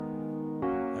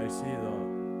see the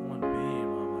one beam,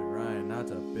 I'm like, Ryan,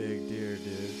 that's a big deer,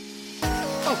 dude.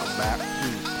 Welcome back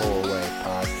to Pull Away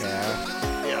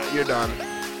Podcast. Yeah, you're done.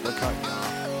 We're cutting you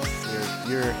off.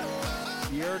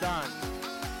 You're done.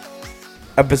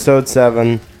 Episode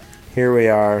 7. Here we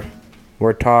are.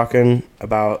 We're talking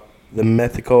about the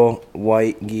mythical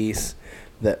white geese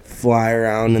that fly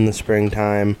around in the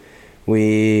springtime.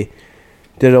 We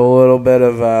did a little bit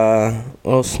of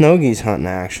little snow geese hunting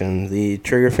action. The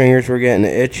trigger fingers were getting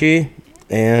itchy,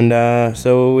 and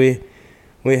so we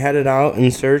headed out in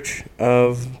search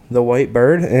of the white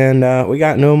bird, and we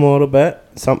got to know him a little bit,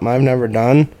 something I've never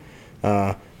done.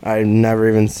 I've never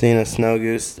even seen a snow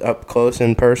goose up close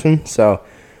in person, so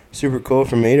super cool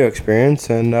for me to experience,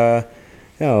 and I'll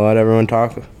let everyone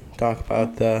talk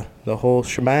about the whole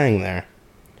shebang there.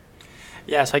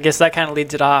 Yeah, so I guess that kind of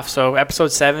leads it off. So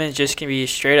episode 7 is just going to be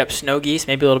straight up snow geese,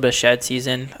 maybe a little bit of shed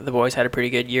season. The boys had a pretty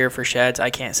good year for sheds.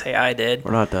 I can't say I did.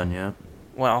 We're not done yet.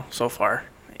 Well, so far.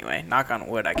 Anyway, knock on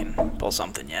wood, I can pull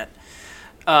something yet.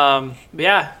 But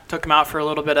yeah, took them out for a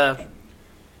little bit of,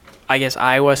 I guess,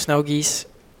 Iowa snow geese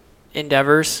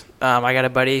endeavors. I got a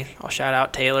buddy, I'll shout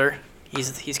out Taylor.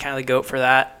 He's kind of the goat for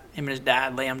that. Him and his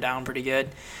dad lay them down pretty good.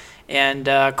 And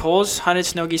Cole's hunted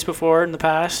snow geese before in the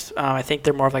past. I think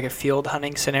they're more of like a field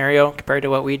hunting scenario compared to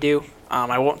what we do.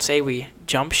 I won't say we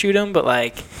jump shoot them, but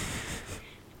like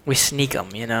we sneak them,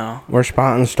 you know. We're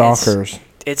spotting stalkers.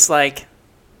 It's like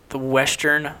the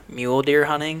western mule deer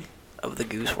hunting of the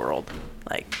goose world.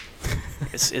 Like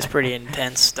it's pretty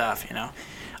intense stuff, you know.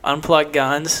 Unplugged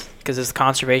guns because it's the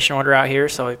conservation order out here,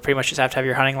 so you pretty much just have to have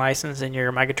your hunting license and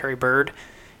your migratory bird,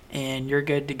 and you're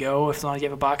good to go as long as you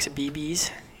have a box of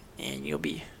BBs. And you'll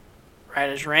be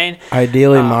right as rain.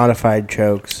 Ideally modified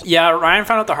chokes. Yeah, Ryan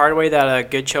found out the hard way that a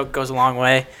good choke goes a long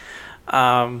way.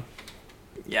 Yeah,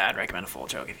 I'd recommend a full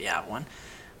choke if you have one.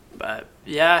 But,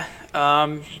 yeah,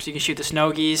 so you can shoot the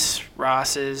snow geese,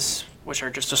 Rosses, which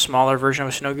are just a smaller version of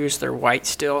a snow goose. They're white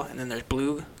still, and then there's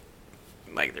blue.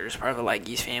 Like, they're just part of the light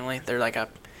geese family. They're like an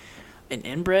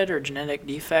inbred or genetic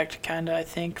defect, kind of, I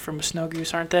think, from a snow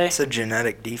goose, aren't they? It's a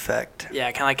genetic defect.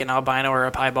 Yeah, kind of like an albino or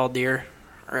a piebald deer.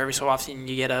 Or every so often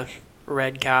you get a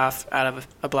red calf out of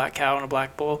a black cow and a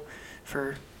black bull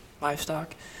for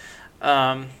livestock.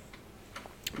 But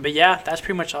yeah, that's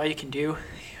pretty much all you can do.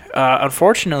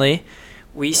 Unfortunately,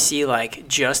 we see like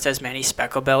just as many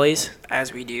speckle bellies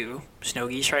as we do snow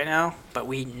geese right now, but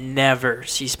we never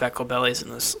see speckle bellies in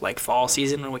this like fall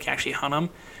season when we can actually hunt them,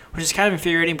 which is kind of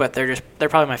infuriating. But they're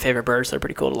probably my favorite birds. They're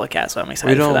pretty cool to look at, so I'm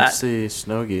excited for that. We don't see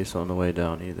snow geese on the way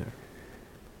down either,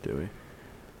 do we?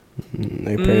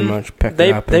 They pretty much pick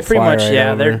it up and they pretty fly much right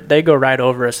yeah over. they go right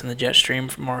over us in the jet stream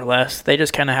more or less. They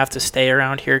just kind of have to stay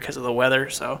around here because of the weather.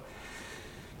 So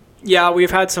yeah,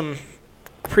 we've had some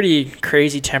pretty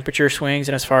crazy temperature swings,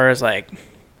 and as far as like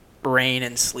rain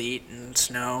and sleet and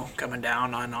snow coming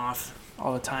down on and off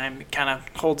all the time, it kind of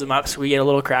holds them up, so we get a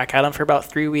little crack at them for about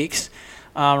 3 weeks.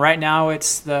 Right now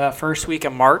it's the first week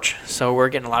of March, so we're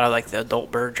getting a lot of like the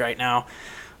adult birds right now.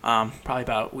 Probably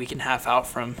about a week and a half out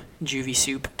from juvie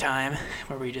soup time,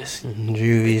 where we just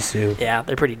juvie soup. Yeah,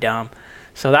 they're pretty dumb.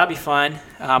 So that'll be fun.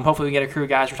 Hopefully we get a crew of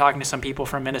guys. We're talking to some people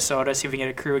from Minnesota, see if we can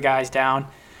get a crew of guys down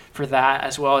for that,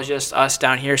 as well as just us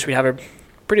down here. So we have a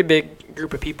pretty big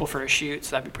group of people for a shoot,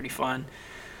 so that'd be pretty fun.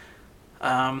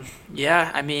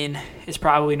 Yeah, I mean, it's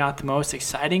probably not the most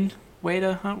exciting way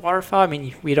to hunt waterfowl. I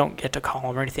mean, we don't get to call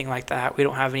them or anything like that. We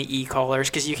don't have any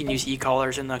e-collars because you can use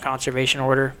e-collars in the conservation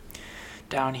order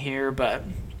down here, but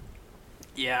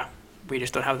yeah, we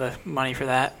just don't have the money for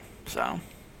that. So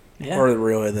yeah, Or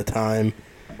really the time.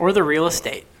 or the real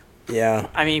estate. Yeah.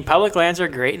 I mean, public lands are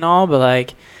great and all, but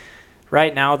like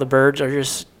right now the birds are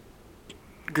just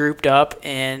grouped up,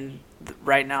 and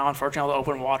right now, unfortunately, all the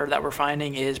open water that we're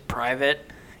finding is private,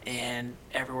 and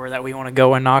everywhere that we want to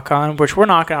go and knock on, which we're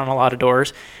knocking on a lot of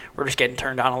doors, we're just getting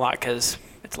turned down a lot because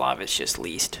a lot of it's just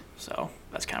leased. So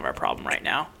that's kind of our problem right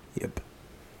now. Yep.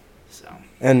 So.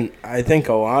 And I think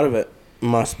a lot of it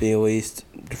must be leased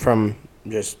from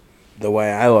just the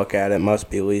way I look at it, must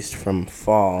be leased from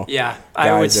fall. Yeah,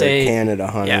 I would say Canada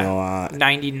hunting a lot.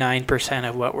 99%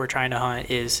 of what we're trying to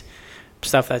hunt is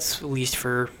stuff that's leased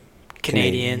for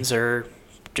Canadians or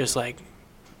just like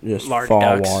just large fall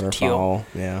ducks, waterfowl. teal.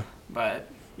 Yeah. But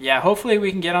yeah, hopefully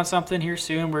we can get on something here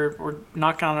soon. We're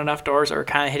knocking on enough doors that we're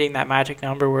kind of hitting that magic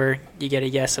number where you get a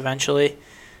yes eventually.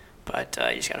 But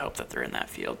you just got to hope that they're in that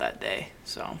field that day.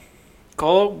 So,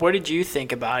 Cole, what did you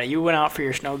think about it? You went out for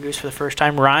your snow goose for the first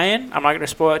time. Ryan, I'm not going to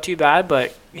spoil it too bad,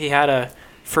 but he had a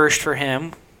first for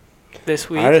him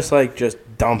this week. I just like just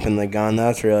dumping the gun.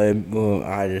 That's really,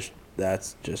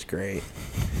 that's just great.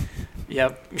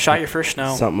 Yep. You shot your first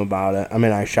snow. Something about it. I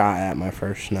mean, I shot at my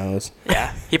first snows.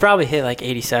 Yeah. He probably hit like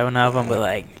 87 of them, but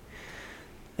like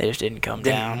they just didn't come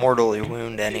Didn't down. mortally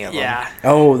wound any of them. Yeah.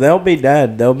 Oh, they'll be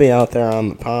dead. They'll be out there on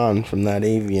the pond from that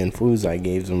avian flu I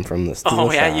gave them from the steel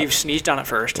Oh, yeah, shot. you sneezed on it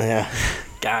first. Yeah.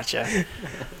 Gotcha.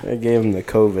 I gave them the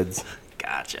COVIDs.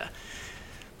 Gotcha.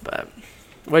 But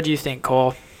what do you think,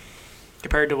 Cole?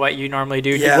 Compared to what you normally do?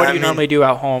 Yeah, What do you normally do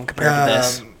at home compared to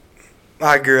this?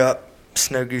 I grew up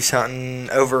snow goose hunting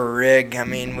over a rig. I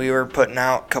mean, we were putting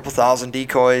out a couple thousand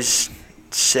decoys,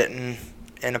 sitting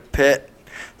in a pit,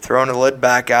 throwing the lid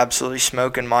back, absolutely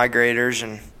smoking migrators,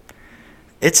 and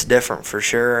it's different for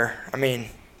sure. I mean,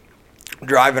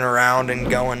 driving around and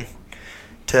going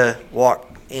to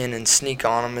walk in and sneak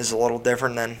on them is a little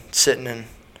different than sitting and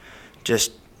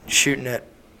just shooting at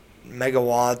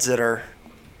megawads that are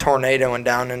tornadoing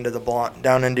down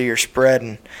into your spread.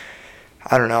 And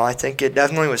I don't know, I think it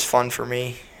definitely was fun for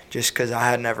me just because I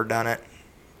had never done it,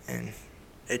 and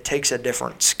it takes a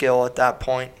different skill at that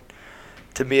point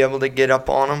to be able to get up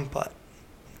on them. But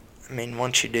I mean,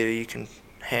 once you do, you can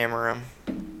hammer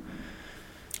them.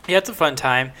 Yeah, it's a fun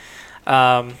time.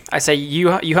 I say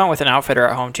you hunt with an outfitter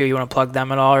at home too. You want to plug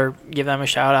them at all or give them a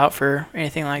shout out for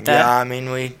anything like that? Yeah, I mean,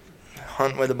 we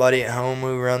hunt with a buddy at home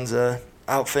who runs a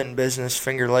outfitting business,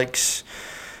 Finger Lakes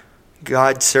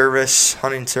guide service,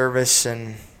 hunting service,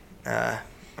 and I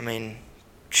mean,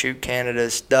 shoot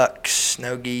Canada's ducks,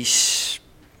 snow geese,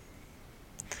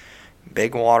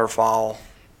 big waterfowl.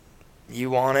 You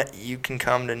want it, you can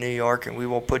come to New York and we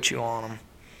will put you on them.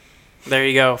 There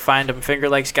you go. Find them. Finger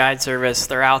Lakes Guide Service.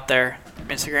 They're out there.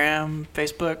 Instagram,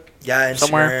 Facebook. Yeah, Instagram,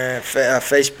 somewhere.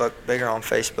 Facebook, bigger on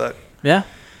Facebook. Yeah,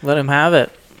 let him have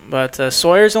it. But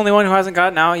Sawyer's the only one who hasn't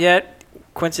gotten out yet.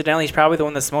 Coincidentally, he's probably the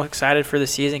one that's most excited for the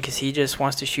season because he just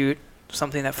wants to shoot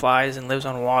something that flies and lives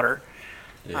on water.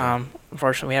 Yeah.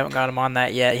 Unfortunately, we haven't got him on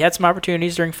that yet. He had some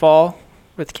opportunities during fall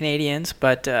with the Canadians,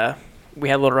 but we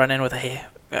had a little run-in with a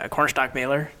cornstalk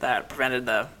baler that prevented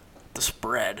the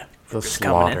spread. The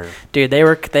slaughter. Dude, they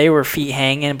were feet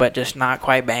hanging, but just not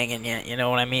quite banging yet. You know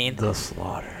what I mean? The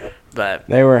slaughter. But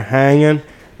they were hanging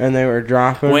and they were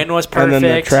dropping. Wind was perfect. And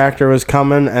then the tractor was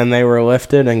coming and they were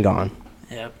lifted and gone.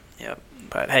 Yep.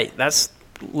 But hey, that's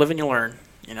live and you learn.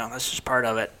 You know, that's just part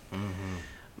of it. Mm-hmm.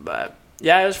 But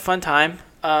yeah, it was a fun time.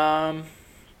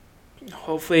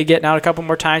 Hopefully getting out a couple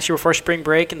more times here before spring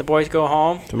break and the boys go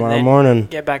home. Tomorrow morning.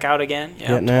 Get back out again. Yeah,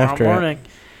 Getting tomorrow after morning.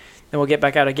 Then we'll get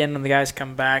back out again when the guys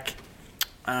come back.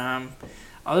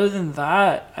 Other than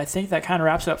that, I think that kind of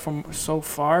wraps up from so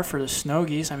far for the snow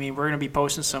geese. I mean, we're going to be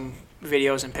posting some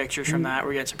videos and pictures from that.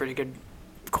 We're getting some pretty good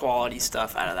quality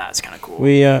stuff out of that. It's kind of cool.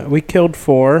 We killed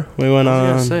 4. We went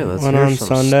on some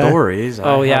Sunday. Stories.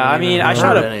 Oh yeah, I mean, I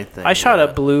shot a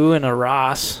blue and a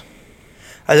Ross.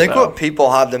 I think what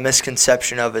people have the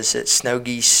misconception of is that snow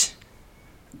geese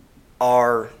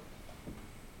are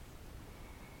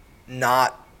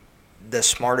not the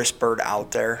smartest bird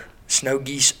out there. Snow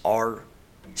geese are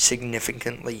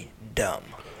significantly dumb.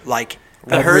 Like,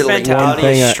 the herd mentality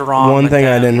is strong. One thing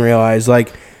I didn't realize,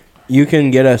 like, you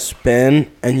can get a spin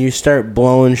and you start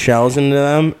blowing shells into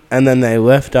them and then they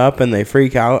lift up and they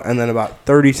freak out and then about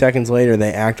 30 seconds later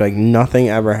they act like nothing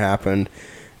ever happened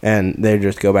and they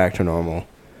just go back to normal.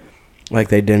 Like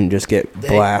they didn't just get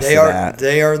blasted at.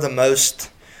 They are the most,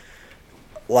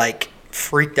 like,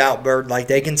 freaked out bird. Like,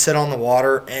 they can sit on the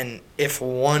water and if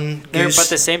one goose... But at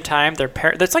the same time,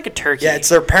 that's like a turkey. Yeah,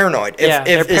 they're paranoid. They're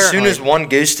If paranoid. As soon as one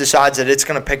goose decides that it's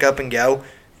going to pick up and go...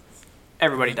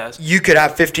 Everybody does. You could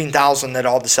have 15,000 that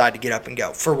all decide to get up and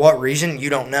go. For what reason, you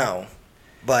don't know.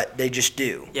 But they just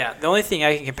do. Yeah, the only thing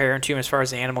I can compare them to as far as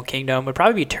the animal kingdom would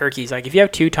probably be turkeys. Like, if you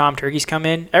have 2 tom turkeys come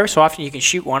in, every so often you can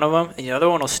shoot one of them, and the other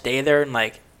one will stay there and,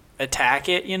 like, attack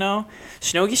it, you know?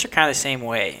 Snow geese are kind of the same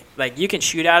way. Like, you can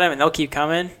shoot at them, and they'll keep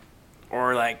coming,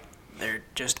 or, like, they're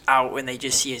just out when they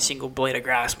just see a single blade of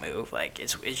grass move. Like,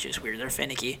 it's just weird. They're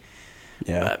finicky.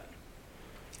 Yeah.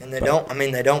 And they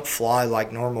don't fly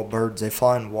like normal birds. They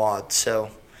fly in wads. So,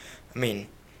 I mean,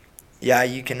 yeah,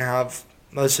 you can have,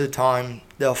 most of the time,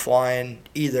 they'll fly in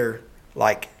either,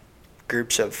 like,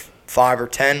 groups of 5 or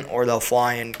 10, or they'll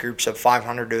fly in groups of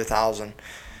 500 to 1,000.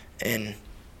 And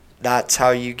that's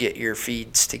how you get your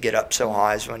feeds to get up so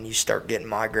high, is when you start getting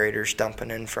migrators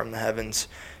dumping in from the heavens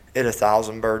at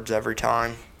 1,000 birds every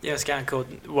time. Yeah, it's kind of cool.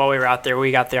 While we were out there,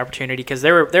 we got the opportunity because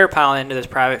they were piling into this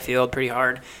private field pretty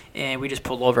hard, and we just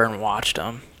pulled over and watched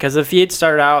them. Because the feed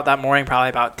started out that morning probably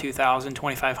about 2,000,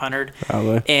 2,500.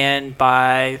 Probably. And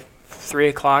by 3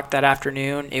 o'clock that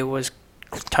afternoon, it was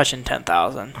touching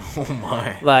 10,000. Oh,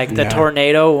 my. Like, the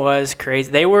tornado was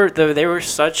crazy. They were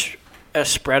such a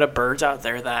spread of birds out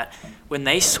there that when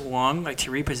they swung, like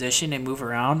to reposition and move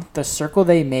around, the circle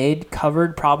they made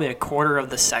covered probably a quarter of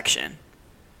the section.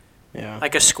 Yeah.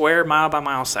 Like a square mile by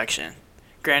mile section.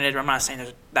 Granted, I'm not saying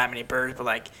there's that many birds, but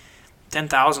like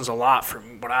 10,000 is a lot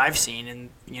from what I've seen. And,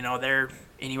 you know, they're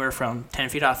anywhere from 10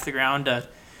 feet off the ground to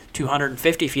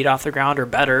 250 feet off the ground or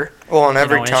better. Well, and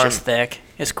every time time, it's just thick.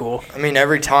 It's cool. I mean,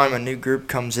 every time a new group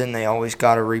comes in, they always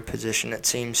got to reposition, it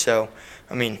seems. So,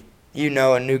 I mean, you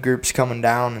know a new group's coming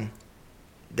down,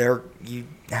 and you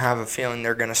have a feeling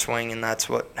they're going to swing, and that's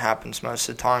what happens most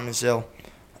of the time is they'll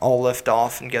all lift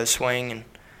off and go swing and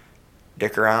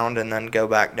dick around and then go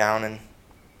back down and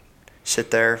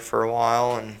sit there for a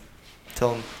while and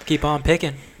until Keep on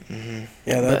picking. Mm-hmm.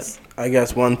 Yeah, that's, I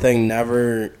guess, one thing,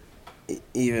 never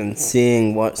even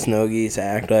seeing what snow geese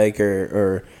act like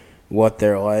or what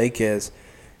they're like is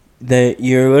that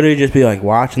you're literally just be like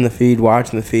watching the feed,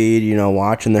 you know,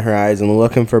 watching the horizon,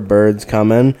 looking for birds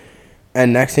coming,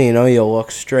 and next thing you know, you'll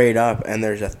look straight up and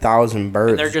there's 1,000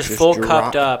 birds. And they're just full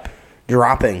cupped up.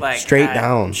 Dropping like straight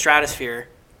down. Stratosphere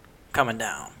coming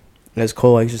down. As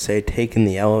Cole likes to say, taking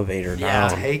the elevator Yeah.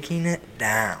 down. taking it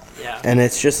down. Yeah. And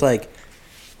it's just like,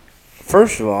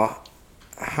 first of all,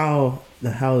 how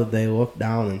the hell did they look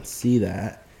down and see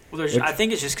that? Well, I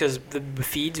think it's just because the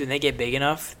feeds, when they get big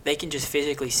enough, they can just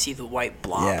physically see the white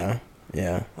blob.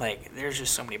 Yeah. Like, there's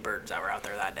just so many birds that were out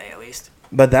there that day, at least.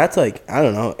 But that's like, I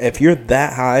don't know, if you're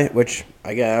that high, which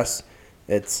I guess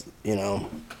it's, you know,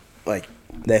 like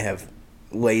they have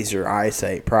laser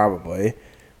eyesight probably,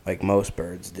 like most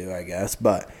birds do, I guess.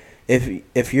 But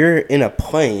if you're in a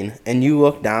plane and you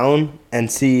look down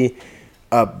and see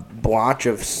a blotch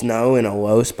of snow in a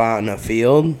low spot in a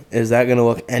field, is that going to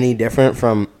look any different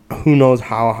from who knows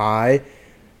how high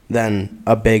than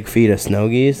a big feed of snow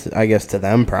geese? I guess to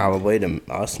them probably, to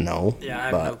us no. Yeah, I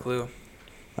have no clue.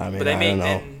 I mean, But they I don't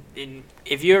know. and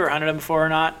if you ever hunted them before or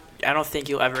not, I don't think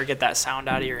you'll ever get that sound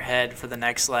out of your head for the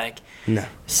next, No.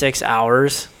 6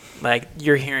 hours. Like,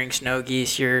 you're hearing snow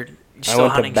geese, you're still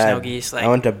hunting snow geese. Like, I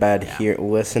went to bed here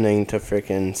listening to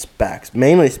freaking specs,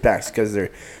 mainly specs, because they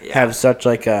have such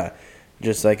like a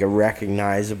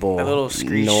recognizable a little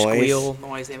screech, noise. squeal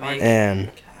noise they make.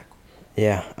 And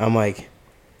yeah, I'm like,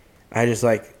 I just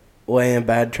like lay in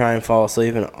bed, try and fall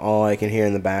asleep, and all I can hear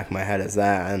in the back of my head is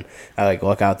that. And I like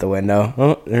look out the window.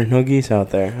 Oh, there's no geese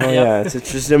out there. Oh yeah,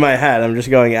 it's just in my head. I'm just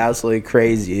going absolutely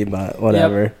crazy, but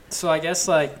whatever. Yep. So I guess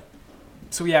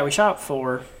we shot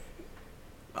 4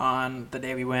 on the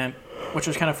day we went, which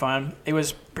was kind of fun. It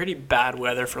was pretty bad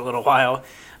weather for a little while.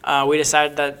 We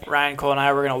decided that Ryan, Cole, and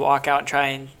I were going to walk out and try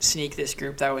and sneak this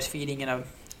group that was feeding in a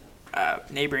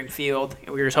neighboring field.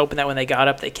 And we were just hoping that when they got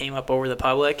up, they came up over the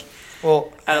public.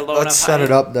 Well, let's set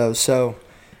it up, though. So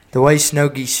the way snow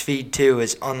geese feed, too,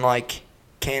 is unlike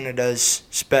Canada's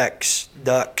specks,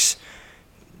 ducks.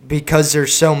 Because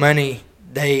there's so many,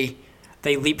 they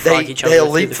leapfrog each other.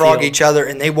 They'll leapfrog each other,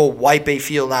 and they will wipe a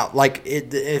field out. Like,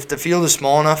 if the field is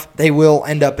small enough, they will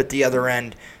end up at the other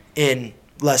end in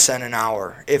less than an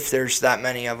hour, if there's that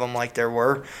many of them like there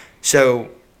were. So,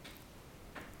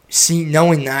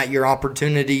 knowing that, your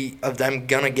opportunity of them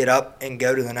going to get up and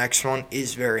go to the next one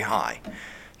is very high.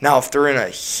 Now, if they're in a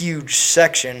huge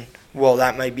section, well,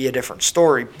 that may be a different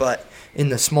story. But in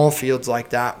the small fields like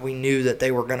that, we knew that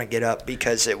they were going to get up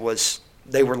because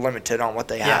they were limited on what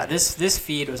they had. Yeah, this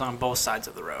feed was on both sides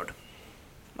of the road.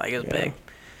 Like, it was big.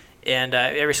 And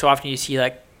every so often you see,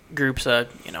 like, groups of,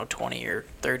 20 or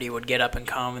 30 would get up and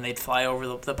come, and they'd fly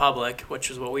over the public, which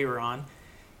is what we were on.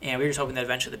 And we were just hoping that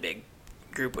eventually the big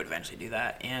group would eventually do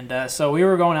that. And so we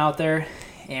were going out there,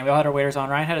 and we all had our waders on.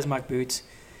 Ryan had his muck boots.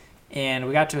 And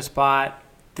we got to a spot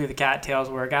through the cattails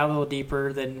where it got a little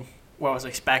deeper than what was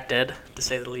expected, to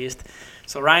say the least.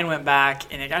 So Ryan went back,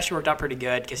 and it actually worked out pretty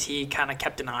good because he kind of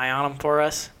kept an eye on him for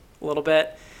us a little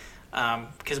bit.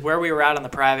 Because where we were out on the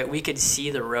private, we could see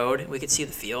the road, we could see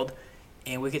the field,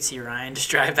 and we could see Ryan just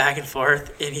drive back and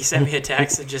forth. And he sent me a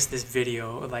text of just this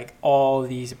video of, like, all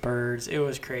these birds. It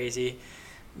was crazy.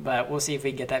 But we'll see if we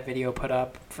can get that video put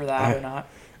up for that or not.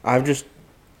 I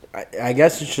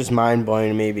guess it's just mind-blowing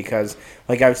to me because,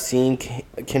 like, I've seen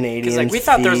Canadians because, like, we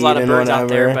thought there was a lot of birds out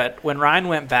there, whatever. but when Ryan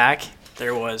went back,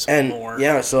 there was more.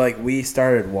 Yeah, so, like, we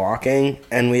started walking,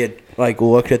 and we had, like,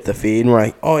 looked at the feed, and we're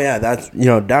like, oh, yeah, that's,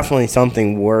 definitely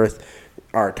something worth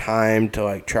our time to,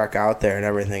 like, trek out there and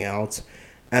everything else.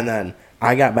 And then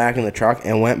I got back in the truck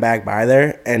and went back by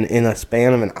there, and in a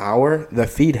span of an hour, the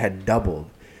feed had doubled.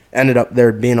 Ended up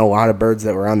there being a lot of birds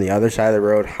that were on the other side of the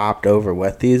road hopped over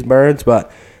with these birds,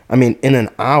 but I mean, in an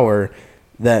hour,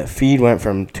 that feed went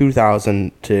from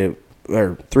 2,000 to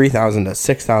or 3,000 to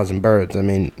 6,000 birds. I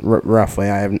mean, roughly.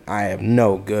 I have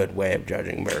no good way of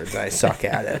judging birds. I suck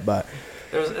at it, but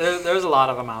there's a lot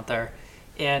of them out there.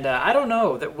 And I don't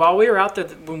know, that while we were out there,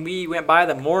 when we went by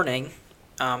the morning,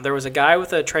 there was a guy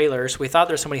with a trailer, so we thought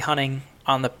there was somebody hunting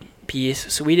on the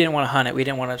piece, so we didn't want to hunt it. We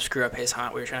didn't want to screw up his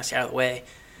hunt. We were trying to stay out of the way.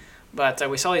 But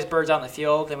we saw these birds out in the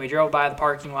field, and we drove by the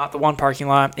one parking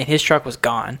lot, and his truck was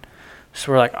gone.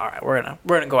 So we're like, all right, we're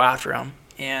gonna go after him.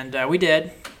 And we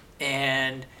did.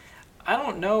 And I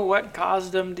don't know what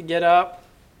caused them to get up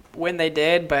when they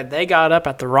did, but they got up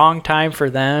at the wrong time for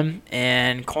them,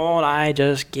 and Cole and I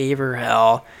just gave her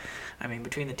hell. I mean,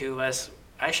 between the two of us,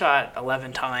 I shot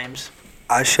 11 times.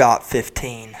 I shot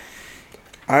 15.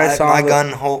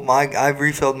 I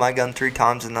refilled my gun 3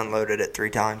 times and then loaded it 3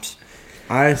 times.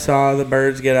 I saw the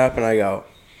birds get up, and I go,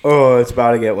 oh, it's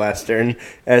about to get Western.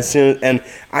 And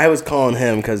I was calling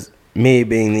him because me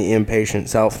being the impatient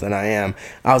self that I am,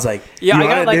 I was like, yeah,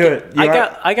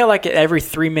 I got like an every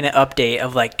 3-minute update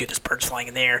of like, dude, this bird's flying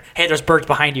in the air. Hey, there's birds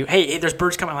behind you. Hey, there's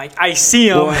birds coming. Like, I see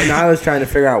them. Well, and I was trying to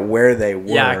figure out where they were.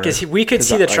 Yeah, because we could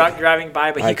see the truck driving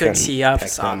by, but he couldn't see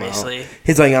us, obviously.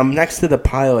 He's like, I'm next to the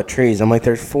pile of trees. I'm like,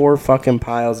 there's 4 fucking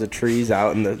piles of trees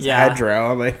out in the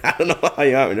hedgerow. I'm like, I don't know how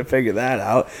you want me to figure that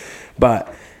out.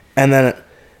 But, and then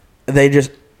they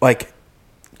just, like,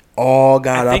 all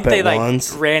got up at once. I think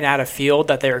they ran out of field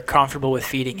that they were comfortable with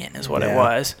feeding in is what it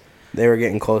was. They were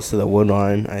getting close to the wood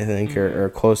line, I think, or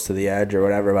close to the edge or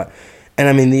whatever. And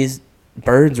I mean, these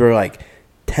birds were like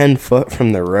 10 foot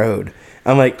from the road.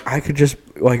 I'm like, I could just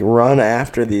like run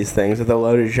after these things with a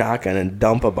loaded shotgun and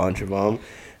dump a bunch of them.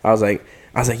 I was like,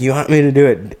 you want me to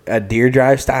do a deer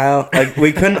drive style? Like,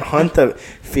 we couldn't hunt the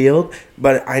field,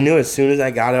 but I knew as soon as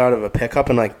I got out of a pickup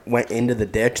and like went into the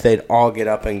ditch, they'd all get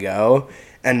up and go.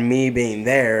 And me being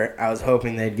there, I was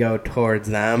hoping they'd go towards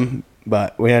them,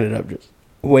 but we ended up just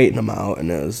waiting them out,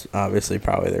 and it was obviously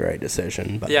probably the right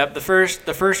decision. But. Yeah, the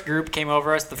first group came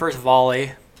over us, the first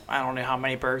volley. I don't know how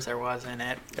many birds there was in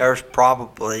it. There was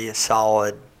probably a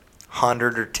solid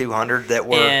 100 or 200 that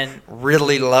were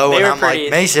really low, and I'm like,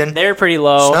 Mason. They were pretty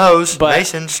low. Snows, but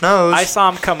Mason, snows. I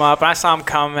saw them come up, and I saw them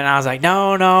come, and I was like,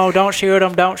 no, don't shoot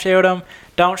them,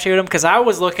 because I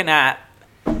was looking at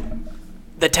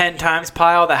the 10 times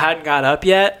pile that hadn't got up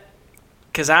yet,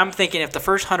 because I'm thinking if the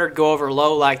first 100 go over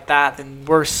low like that, then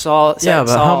we're solid. Yeah,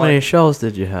 but how many shells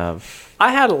did you have? I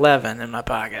had 11 in my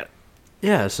pocket.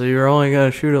 Yeah, so you were only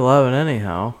going to shoot 11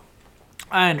 anyhow.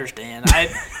 I understand.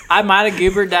 I might have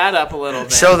goobered that up a little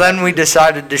bit. So then we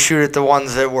decided to shoot at the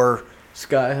ones that were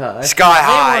sky high.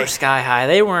 They were sky high.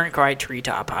 They weren't quite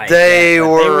treetop high. They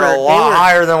were a lot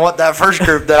higher than what that first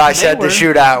group that I said to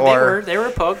shoot at were. They were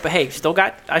poked, but hey,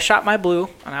 I shot my blue,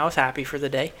 and I was happy for the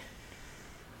day.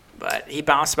 But he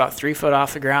bounced about 3 foot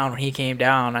off the ground when he came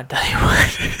down. I tell you what,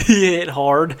 he hit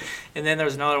hard. And then there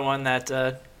was another one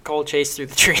that Cole chased through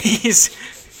the trees.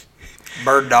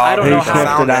 Bird dog. I don't know how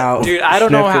he found it. Dude, I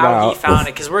don't know how he found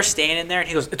it, because we're standing there, and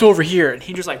he goes, it's over here. And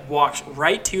he just, like, walks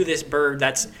right to this bird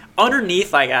that's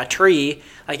underneath, like, a tree.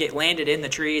 Like, it landed in the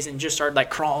trees and just started, like,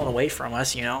 crawling away from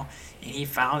us, you know. And he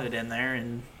found it in there,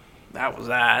 and that was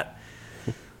that.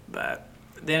 But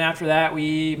then after that,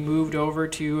 we moved over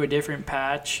to a different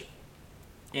patch,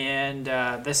 and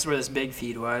this is where this big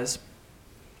feed was.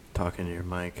 Talking to your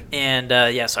mic.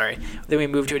 And, sorry. Then we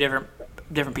moved to a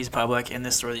different piece of public, and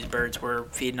this is where these birds were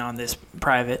feeding on this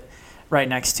private right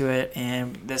next to it,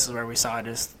 and this is where we saw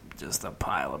just a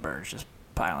pile of birds just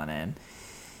piling in.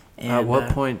 And, at what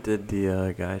point did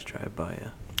the guys drive by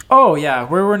you? Oh, yeah,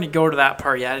 we weren't going to go to that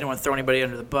part yet. I didn't want to throw anybody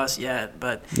under the bus yet,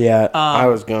 but yeah, I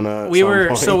was gonna.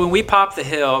 So when we popped the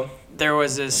hill, there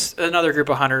was another group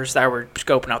of hunters that were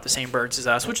scoping out the same birds as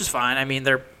us, which is fine. I mean,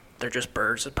 they're just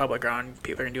birds. It's public ground.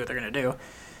 People are going to do what they're going to do.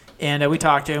 And we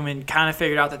talked to them and kind of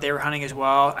figured out that they were hunting as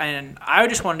well. And I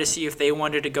just wanted to see if they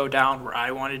wanted to go down where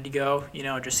I wanted to go, you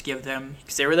know, just give them,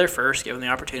 because they were there first, give them the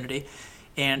opportunity.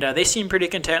 And they seemed pretty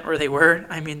content where they were.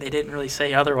 I mean, they didn't really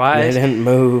say otherwise. They didn't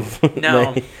move.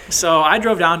 No. So I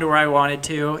drove down to where I wanted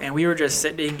to, and we were just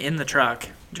sitting in the truck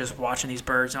just watching these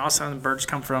birds. And all of a sudden, the birds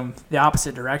come from the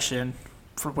opposite direction,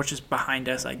 which is behind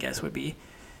us, I guess would be.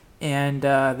 And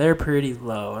they're pretty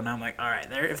low. And I'm like, all right,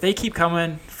 if they keep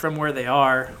coming from where they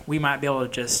are, we might be able to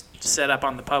just set up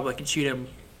on the public and shoot them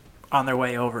on their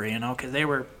way over, you know, because they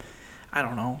were, I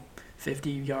don't know,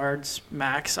 50 yards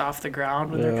max off the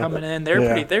ground when they're coming in.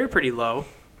 They were pretty low.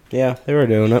 Yeah, they were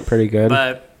doing it pretty good.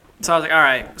 But so I was like, all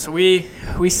right. So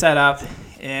we set up,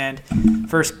 and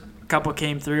first couple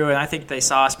came through, and I think they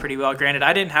saw us pretty well. Granted,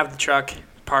 I didn't have the truck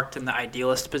parked in the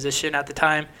idealist position at the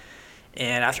time.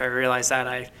 And after I realized that,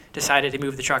 I decided to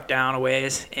move the truck down a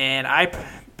ways. And I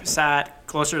sat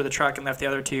closer to the truck and left the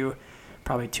other two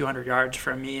probably 200 yards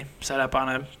from me, set up on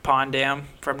a pond dam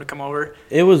for them to come over.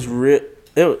 It was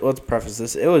let's preface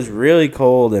this. It was really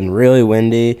cold and really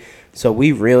windy, so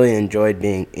we really enjoyed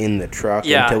being in the truck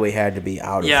until we had to be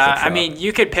out of the truck. Yeah, I mean,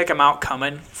 you could pick them out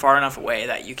coming far enough away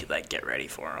that you could, like, get ready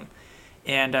for them.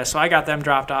 And so I got them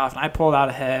dropped off, and I pulled out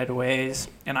ahead a ways,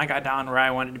 and I got down where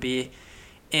I wanted to be.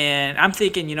 And I'm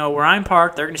thinking, you know, where I'm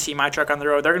parked, they're going to see my truck on the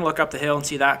road. They're going to look up the hill and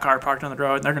see that car parked on the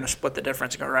road, and they're going to split the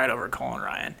difference and go right over Cole and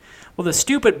Ryan. Well, the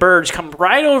stupid birds come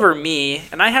right over me,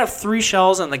 and I have 3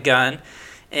 shells in the gun,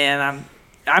 and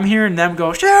I'm hearing them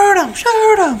go, shoot them,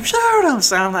 shoot them, shoot them.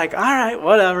 So I'm like, all right,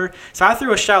 whatever. So I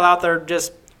threw a shell out there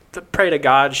just to pray to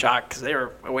God shot because they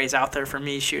were a ways out there for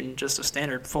me shooting just a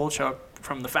standard full choke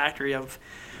from the factory of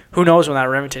who knows when that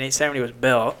Remington 870 was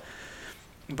built.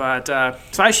 But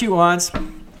so I shoot once.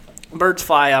 Birds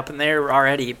fly up, and they're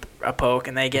already a poke,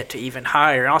 and they get to even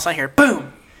higher. And all of a sudden I hear,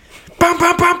 boom, boom,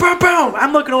 boom, boom, boom, boom.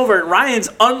 I'm looking over, and Ryan's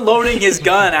unloading his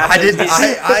gun. I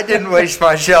didn't waste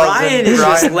my shells. Ryan is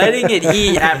just letting it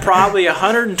eat at probably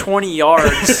 120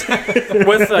 yards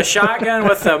with a shotgun,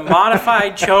 with a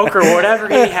modified choke or whatever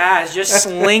he has, just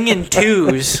slinging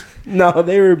 2s. No,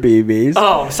 they were BBs.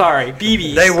 Oh, sorry,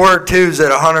 BBs. They were 2s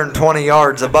at 120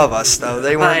 yards above us, though.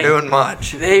 They weren't doing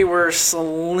much. They were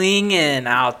slinging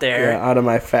out there. Yeah, out of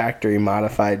my factory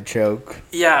modified choke.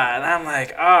 Yeah, and I'm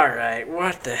like, all right,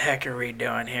 what the heck are we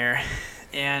doing here?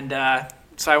 And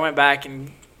so I went back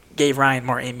and gave Ryan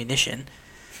more ammunition.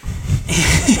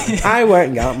 I went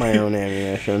and got my own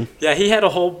ammunition. Yeah, he had a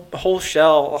whole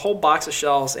box of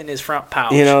shells in his front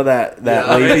pouch. You know that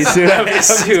lazy suit of his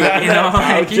suit, you know,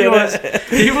 like he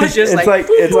was just it's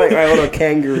like my little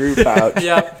kangaroo pouch.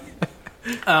 Yep.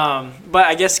 But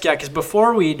I guess because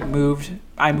before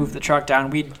I moved the truck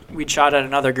down. We'd shot at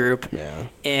another group. Yeah.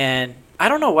 And I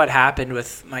don't know what happened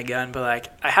with my gun, but like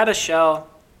I had a shell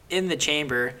in the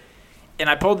chamber, and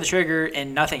I pulled the trigger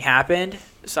and nothing happened.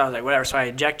 So I was like, whatever. So I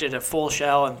ejected a full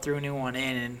shell and threw a new one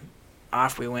in, and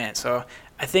off we went. So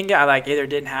I think I either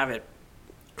didn't have it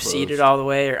seated all the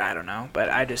way, or I don't know. But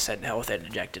I just said hell with it and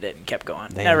ejected it and kept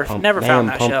going. Never found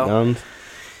that shell. Guns.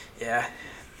 Yeah,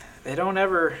 they don't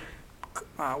ever.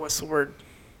 What's the word?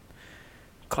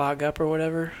 Clog up or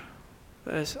whatever.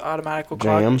 This automatical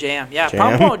clog jam. Yeah,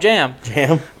 pump won't jam.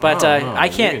 Jam. But I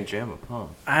can't. You can jam a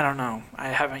pump. I don't know. I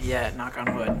haven't yet. Knock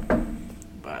on wood.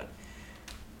 But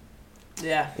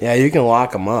yeah. Yeah, you can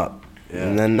lock them up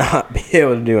and then not be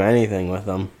able to do anything with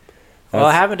them. Well,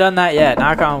 I haven't done that yet.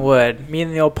 Knock on wood. Me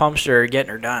and the old pumpster are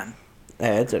getting her done.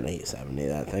 Hey, it's an 870.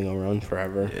 That thing will run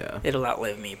forever. Yeah. It'll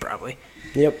outlive me probably.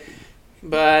 Yep.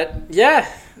 But yeah,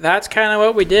 that's kind of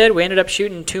what we did. We ended up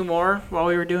shooting 2 more while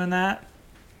we were doing that.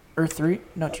 Or 3?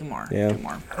 No, 2 more. Yeah. 2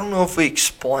 more. I don't know if we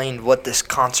explained what this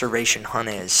conservation hunt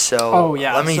is. So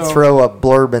let me throw a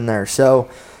blurb in there. So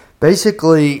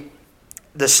basically,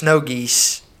 the snow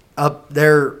geese,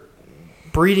 their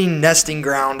breeding nesting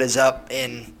ground is up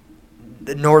in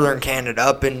the northern Canada,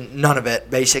 up in Nunavut,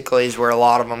 basically, is where a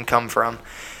lot of them come from.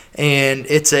 And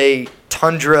it's a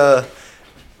tundra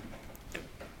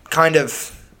kind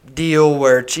of deal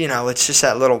where it's, it's just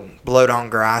that little blowed-on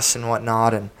grass and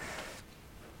whatnot. And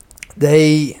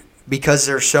because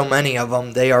there's so many of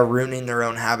them, they are ruining their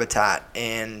own habitat,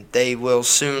 and they will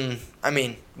soon. I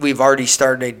mean, we've already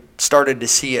started to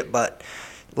see it, but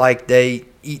like they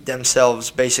eat themselves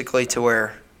basically to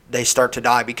where they start to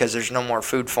die because there's no more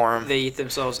food for them. They eat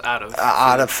themselves out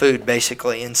of food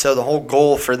basically, and so the whole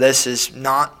goal for this is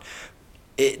not.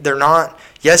 They're not.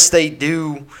 Yes, they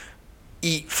do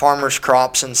eat farmers'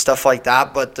 crops and stuff like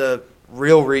that, but the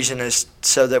real reason is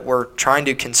so that we're trying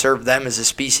to conserve them as a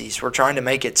species. We're trying to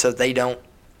make it so they don't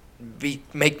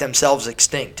make themselves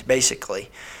extinct,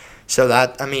 basically. So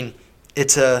that, I mean,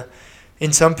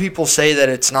 and some people say that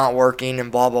it's not working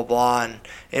and blah, blah, blah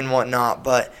and whatnot,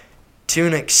 but to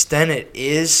an extent it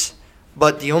is.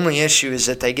 But the only issue is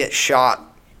that they get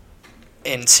shot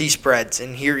and sea spreads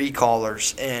and hear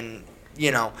e-callers and,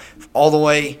 all the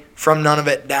way from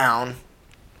Nunavut down,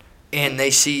 and they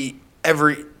see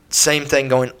every same thing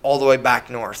going all the way back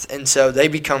north. And so they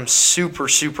become super,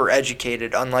 super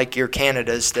educated, unlike your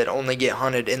Canadas that only get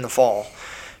hunted in the fall.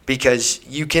 Because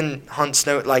you can hunt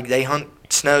snow, like they hunt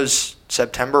snows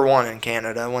September 1 in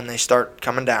Canada when they start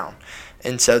coming down.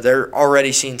 And so they're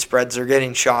already seeing spreads. They're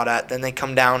getting shot at. Then they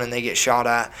come down and they get shot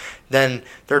at. Then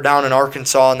they're down in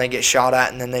Arkansas and they get shot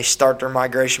at. And then they start their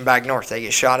migration back north. They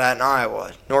get shot at in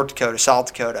Iowa, North Dakota,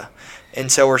 South Dakota.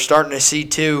 And so we're starting to see,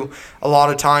 too, a lot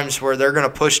of times where they're going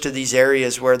to push to these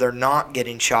areas where they're not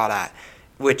getting shot at,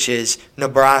 which is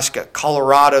Nebraska.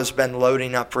 Colorado's been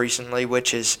loading up recently,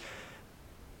 which is,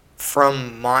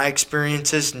 from my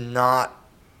experiences, not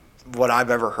what I've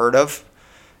ever heard of.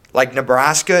 Like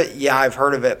Nebraska, yeah, I've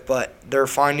heard of it, but they're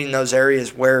finding those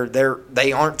areas where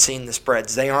they aren't seeing the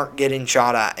spreads. They aren't getting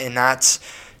shot at, and that's,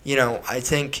 I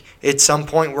think at some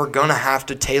point we're going to have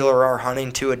to tailor our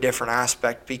hunting to a different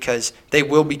aspect because they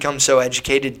will become so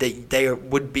educated that they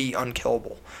would be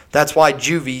unkillable. That's why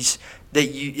juvies,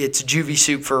 it's juvie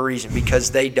soup for a reason,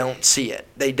 because they don't see it.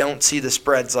 They don't see the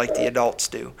spreads like the adults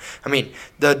do. I mean,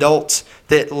 the adults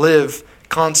that live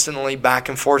constantly back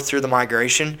and forth through the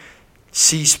migration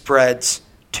see spreads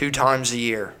 2 times a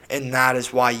year, and that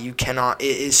is why it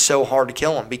is so hard to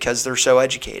kill them because they're so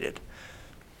educated.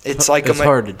 It's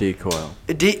hard to decoil.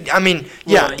 You can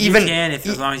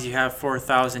as long as you have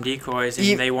 4,000 decoys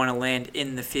and they want to land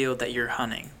in the field that you're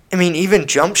hunting. I mean, even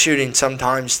jump shooting,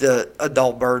 sometimes the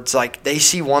adult birds, like, they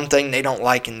see one thing they don't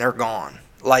like and they're gone.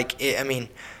 Like,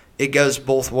 it goes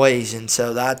both ways, and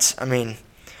so that's,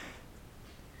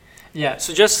 Yeah,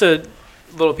 so just a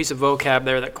little piece of vocab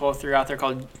there that Cole threw out there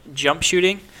called jump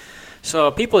shooting.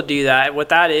 So people do that. What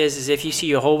that is if you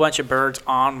see a whole bunch of birds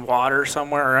on water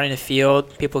somewhere or in a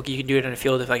field, you can do it in a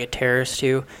field with like a terrace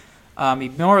too.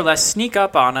 You more or less sneak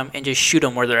up on them and just shoot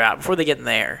them where they're at before they get in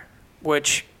the air,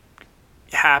 which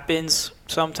happens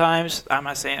sometimes. I'm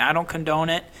not saying I don't condone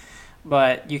it,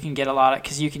 but you can get a lot of,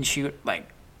 because you can shoot like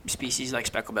species like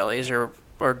speckled bellies or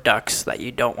ducks that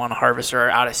you don't want to harvest or are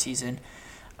out of season.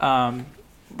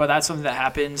 But that's something that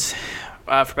happens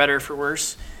for better or for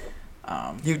worse.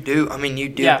 You do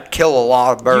kill a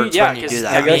lot of birds when you do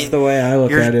that. I guess the way I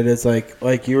look at it is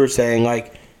like you were saying,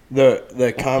 like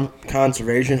the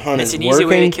conservation hunt is working, easy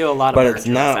way to kill a lot of but birds it's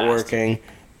not working.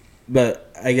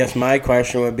 But I guess my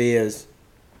question would be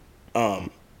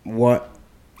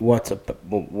what's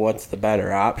the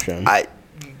better option?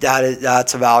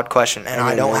 That's a valid question, and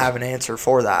I don't have an answer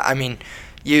for that.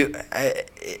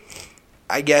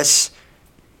 I guess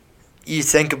you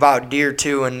think about deer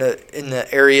too in the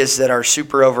areas that are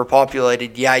super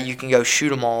overpopulated. Yeah, you can go shoot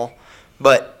them all,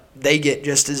 but they get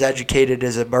just as educated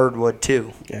as a bird would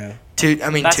too. Yeah.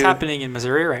 That's happening in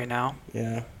Missouri right now.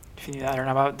 Yeah. If you knew that or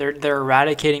not about, they're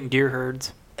eradicating deer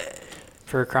herds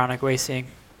for chronic wasting.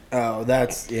 Oh,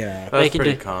 that's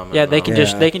pretty common. Yeah, they can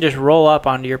just roll up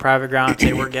onto your private ground and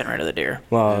say we're getting rid of the deer.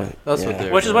 Well, that's what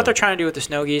they're which is what they're trying to do with the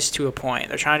snow geese to a point.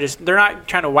 They're not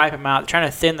trying to wipe them out. They're trying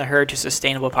to thin the herd to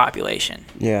sustainable population.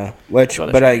 Yeah,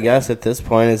 but I guess at this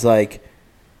point is like,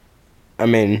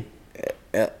 someone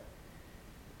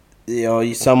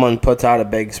puts out a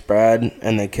big spread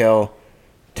and they kill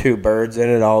 2 birds in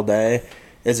it all day.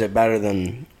 Is it better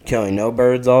than killing no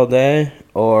birds all day,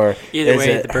 or either is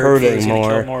way, it the bird hurting more?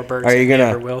 Kill more birds are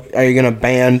you gonna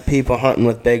ban people hunting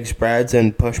with big spreads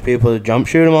and push people to jump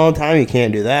shoot them all the time? You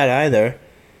can't do that either,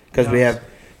 because we have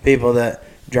people that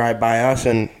drive by us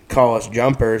and call us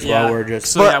jumpers while we're just.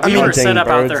 So we were set up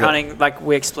out there birds hunting, like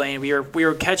we explained. We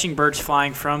were catching birds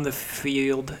flying from the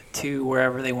field to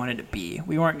wherever they wanted to be.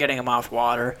 We weren't getting them off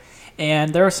water,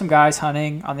 and there were some guys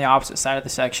hunting on the opposite side of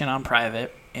the section on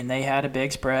private. And they had a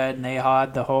big spread, and they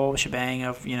had the whole shebang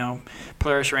of,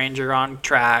 Polaris Ranger on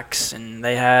tracks, and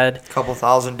they had a couple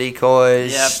thousand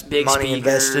decoys, big money speakers.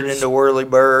 Invested into whirly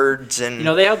birds, and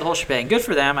they had the whole shebang. Good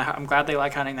for them. I'm glad they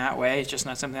like hunting that way. It's just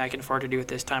not something I can afford to do at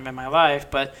this time in my life,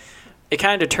 but it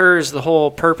kind of deters the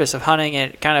whole purpose of hunting.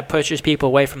 It kind of pushes people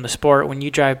away from the sport when you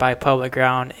drive by public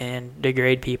ground and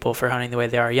degrade people for hunting the way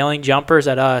they are, yelling jumpers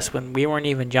at us when we weren't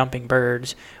even jumping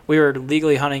birds. We were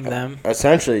legally hunting them.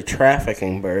 Essentially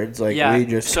trafficking birds. We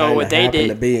just kind of happen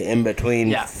to be in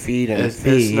between feed and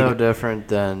feed. It's no different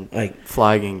than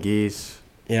flagging geese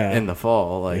in the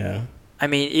fall. What's the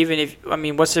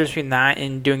difference between that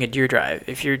and doing a deer drive?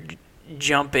 If you're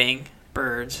jumping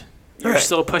birds, you're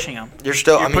still pushing them. You're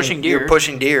pushing deer. You're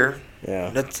pushing deer. Yeah.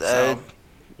 That's I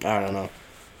don't know.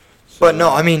 But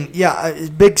no,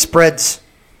 big spreads,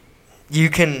 you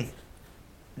can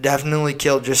definitely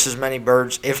kill just as many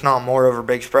birds, if not more, over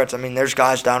big spreads. There's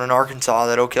guys down in Arkansas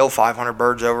that'll kill 500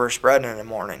 birds over a spread in the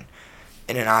morning,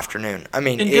 in an afternoon.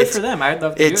 And good for them. I'd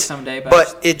love to do it someday.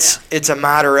 But it's a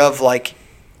matter of,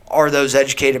 are those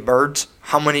educated birds?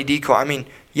 How many decoys?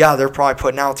 They're probably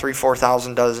putting out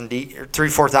 4,000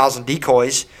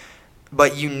 decoys,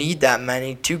 but you need that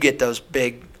many to get those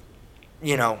big,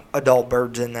 adult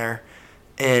birds in there.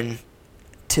 And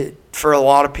for a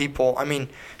lot of people,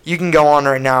 you can go on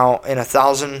right now, and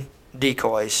 1,000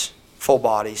 decoys, full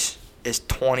bodies, is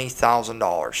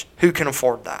 $20,000. Who can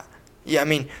afford that? Yeah,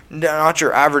 not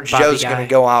your average Joe's going to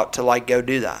go out to go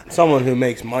do that. Someone who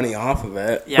makes money off of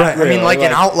it. Yeah, right. Really,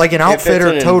 an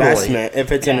outfitter, totally.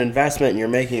 If it's an investment, and you're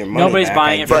making your money. Nobody's back,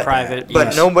 buying it for private.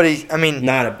 But nobody.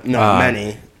 not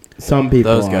many. Some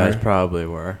people Those guys are. probably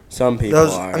were. Some people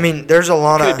are. I mean, there's a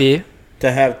lot Could of... be.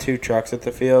 To have 2 trucks at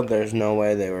the field, there's no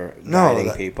way they were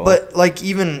guiding people. But, like,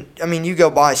 even... I mean, you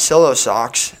go buy Silo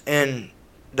socks, and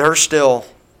they're still...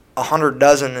 100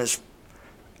 dozen is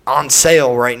on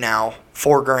sale right now,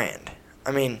 $4,000.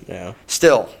 I mean,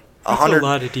 still... 100, That's a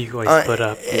lot of decoys put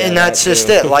up. And that's just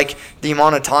it. Like, the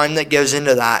amount of time that goes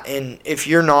into that. And if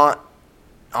you're not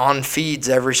on feeds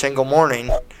every single morning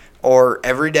or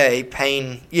every day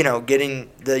paying,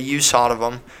 getting the use out of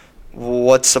them,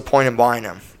 what's the point of buying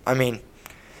them? I mean,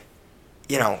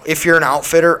 if you're an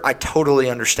outfitter, I totally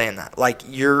understand that. Like,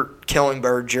 you're killing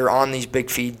birds. You're on these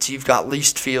big feeds. You've got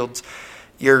leased fields.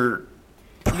 You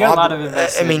got a lot of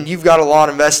invested. I mean, you've got a lot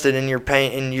invested in your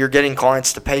pay, and you're getting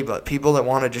clients to pay. But people that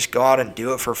want to just go out and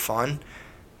do it for fun,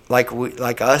 like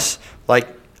us,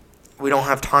 we don't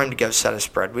have time to go set a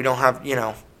spread. We don't have,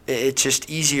 it's just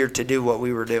easier to do what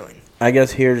we were doing. I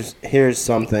guess here's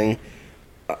something.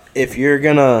 If you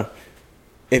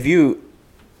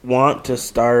want to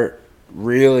start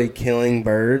really killing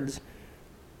birds,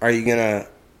 are you gonna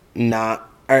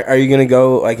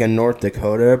go like a North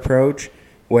Dakota approach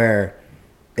where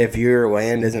if your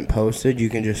land isn't posted, you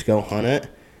can just go hunt it?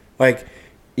 Like,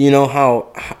 you know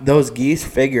how those geese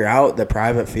figure out the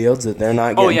private fields that they're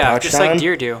not getting touched just on? like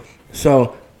deer do.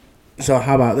 So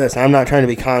how about this? I'm not trying to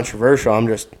be controversial. I'm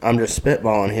just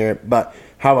spitballing here. But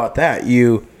how about that?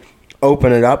 You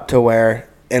open it up to where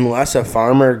unless a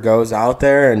farmer goes out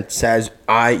there and says,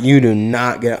 you do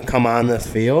not come on this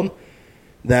field,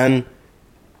 then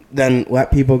let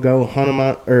people go hunt them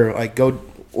out, or like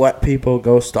let people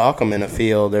go stalk them in a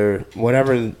field or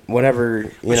whatever.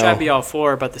 Which I'd be all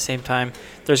for, but at the same time,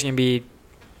 there's gonna be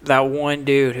that one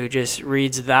dude who just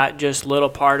reads that just little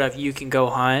part of you can go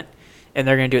hunt, and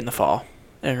they're gonna do it in the fall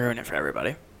and ruin it for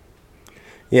everybody.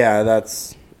 Yeah, or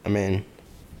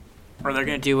they're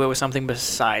gonna do it with something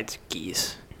besides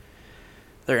geese.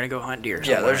 They're gonna go hunt deer.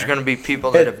 Yeah, there's gonna be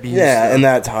people that abuse. Yeah, and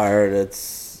that's hard.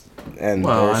 There's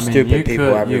stupid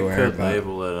people everywhere. You could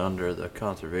label it under the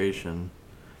conservation.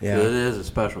 Yeah, it is a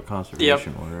special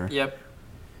conservation order. Yep.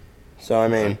 So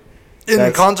and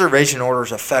the conservation order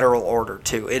is a federal order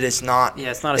too. It is not. Yeah,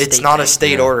 it's not a. It's not a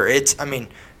state order. It's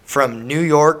from New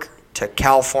York to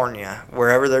California,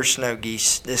 wherever there's snow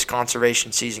geese, this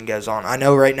conservation season goes on. I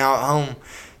know right now at home,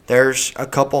 there's a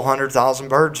couple 100,000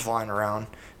 birds flying around.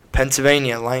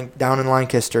 Pennsylvania, down in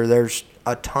Lancaster, there's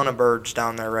a ton of birds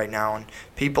down there right now, and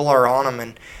people are on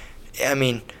them.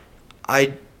 And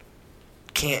I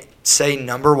can't say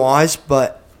number-wise,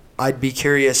 but I'd be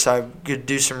curious. I could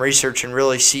do some research and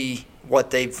really see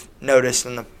what they've noticed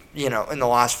in the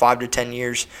last 5 to 10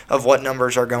 years of what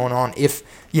numbers are going on. If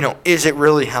is it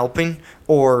really helping,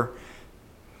 or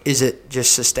is it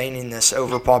just sustaining this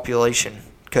overpopulation?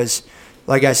 Because,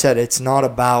 like I said, it's not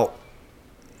about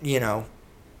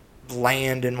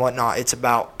land and whatnot. It's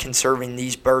about conserving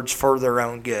these birds for their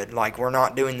own good. Like, we're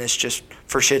not doing this just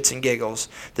for shits and giggles.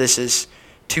 This is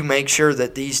to make sure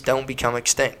that these don't become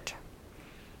extinct.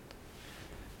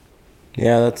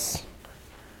 Yeah, that's.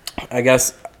 I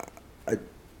guess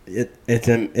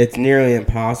it's nearly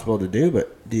impossible to do,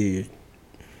 but do you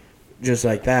just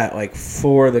like that? Like,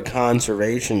 for the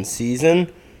conservation season,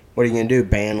 what are you gonna do?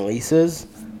 Ban leases?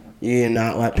 You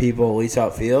not let people lease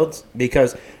out fields?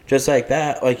 Because just like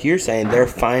that, like you're saying, they're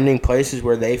finding places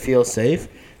where they feel safe.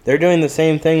 They're doing the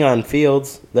same thing on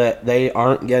fields that they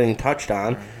aren't getting touched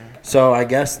on. So I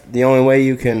guess the only way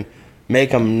you can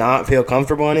make them not feel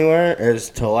comfortable anywhere is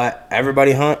to let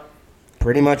everybody hunt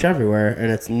pretty much everywhere,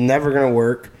 and it's never going to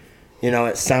work.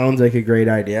 It sounds like a great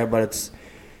idea, but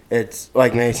it's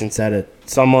like Mason said,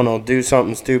 someone will do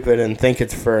something stupid and think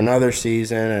it's for another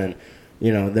season, and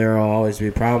there will always be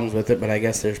problems with it, but I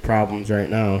guess there's problems right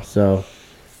now. So,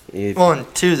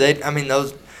 and two,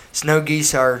 those snow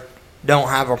geese don't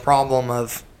have a problem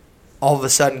of all of a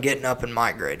sudden getting up and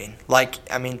migrating.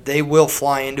 They will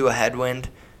fly into a headwind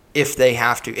if they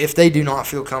have to. If they do not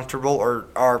feel comfortable or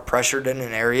are pressured in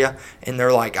an area and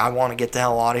they're like, I want to get the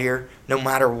hell out of here, no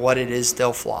matter what it is,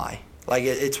 they'll fly.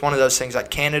 It's one of those things.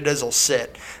 Like, Canadas will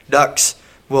sit. Ducks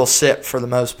will sit for the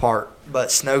most part.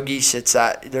 But snow geese,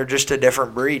 they're just a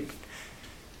different breed.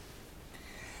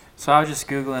 So I was just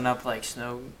Googling up,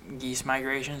 snow geese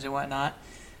migrations and whatnot.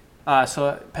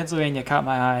 So Pennsylvania caught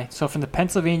my eye. So from the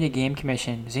Pennsylvania Game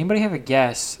Commission, does anybody have a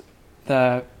guess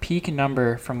the peak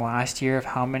number from last year of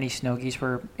how many snow geese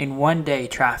were in one day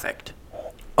trafficked?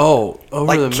 Oh,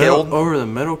 over killed? Over the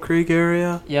Middle Creek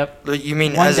area? Yep. You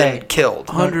mean one as day. In killed?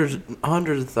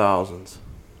 Hundreds of thousands.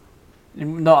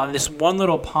 No, on this one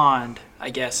little pond, I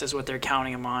guess, is what they're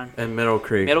counting them on. And Middle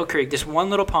Creek. This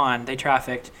one little pond, they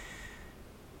trafficked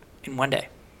in one day.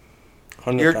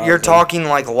 You're talking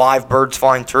like live birds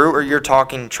flying through, or you're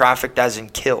talking trafficked as in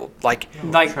killed, like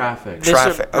traffic.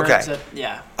 Traffic. Okay.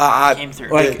 Came through.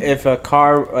 Like if a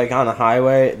car like on a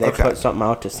highway, they put something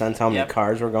out to sense how many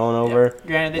cars were going over. Yep.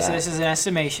 Granted, this is an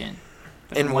estimation.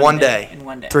 In one day.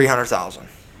 300,000.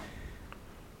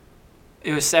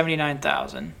 It was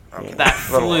 79,000 Okay. that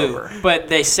flew, but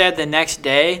they said the next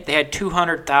day they had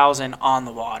 200,000 on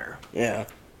the water. Yeah,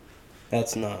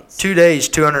 that's nuts. 2 days,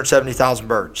 270,000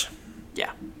 birds.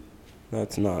 Yeah,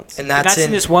 that's nuts. And that's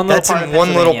in this one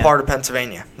little part of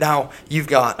Pennsylvania. Now you've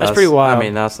got that's pretty wild. I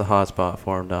mean, that's the hot spot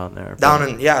for them down there. Back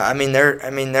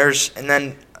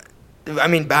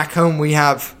home we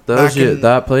have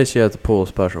that place you have to pull a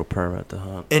special permit to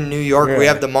hunt. In New York, we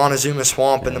have the Montezuma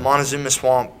Swamp, and the Montezuma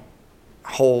Swamp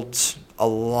holds a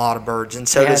lot of birds, and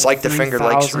so does like the Finger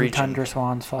Lakes region. Tundra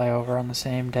swans fly over on the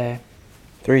same day.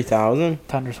 3,000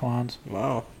 tundra swans.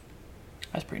 Wow,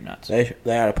 that's pretty nuts. They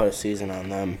ought to put a season on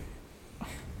them.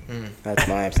 That's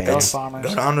my opinion.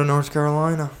 Go down to North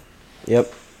Carolina.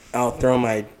 Yep, I'll throw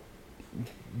my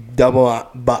double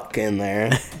buck in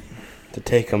there to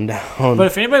take them down. But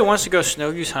if anybody wants to go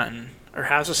snow goose hunting or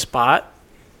has a spot,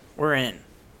 we're in.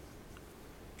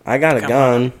 I got a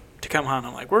gun. To come hunt,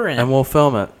 I'm like, we're in. And we'll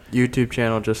film it. YouTube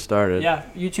channel just started. Yeah,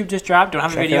 YouTube just dropped. Don't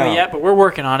have a video yet, but we're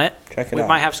working on it. Check it we out.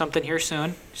 might have something here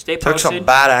soon. Stay Took posted. some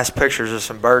badass pictures of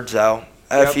some birds, though.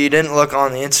 If you didn't look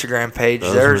on the Instagram page,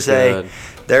 there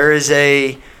is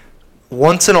a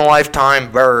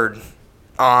once-in-a-lifetime bird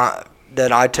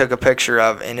that I took a picture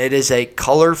of, and it is a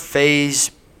color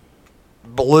phase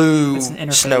blue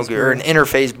snow goose, or an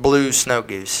interphase blue snow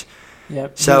goose.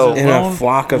 Yep. So in a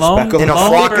flock of speckled.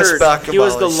 He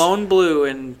was the lone blue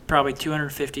in probably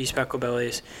 250 speckled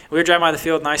bellies. We were driving by the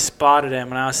field, and I spotted him,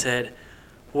 and I said,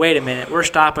 wait a minute, we're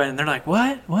stopping. And they're like,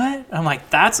 what? I'm like,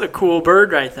 that's a cool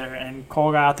bird right there. And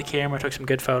Cole got out the camera, took some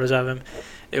good photos of him.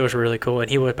 It was really cool,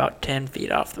 and he was about 10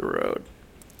 feet off the road.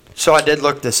 So I did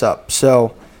look this up.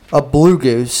 So a blue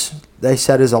goose, they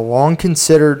said, is a long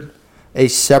considered a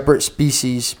separate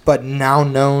species, but now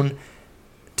known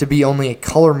to be only a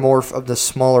color morph of the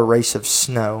smaller race of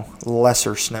snow,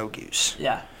 lesser snow goose.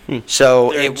 Yeah.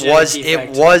 So it was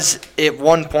at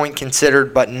one point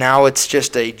considered, but now it's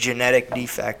just a genetic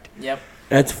defect. Yep.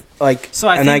 It's like,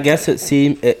 I guess it's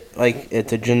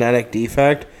a genetic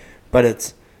defect, but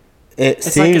it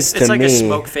seems to me like a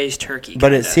smoke-faced turkey.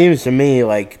 But it seems to me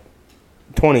like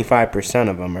 25%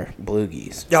 of them are blue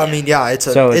geese. Yeah, I mean, it's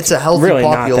a healthy really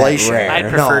population. I'd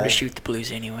prefer to shoot the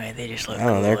blues anyway. They just look cool.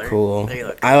 Oh, they're cool. They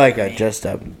look I like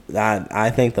I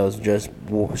think those just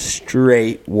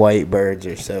straight white birds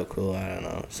are so cool. I don't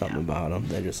know, something about them.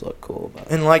 They just look cool.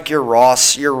 And like your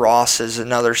Ross is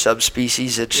another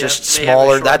subspecies. It's just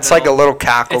smaller. That's like a little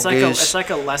cackle goose. It's like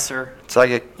a lesser. It's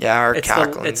like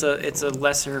cackling. It's a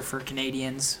lesser for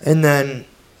Canadians. And then,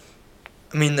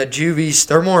 I mean, the juvies,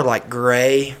 they're more like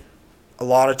gray a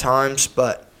lot of times,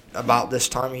 but about this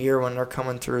time of year when they're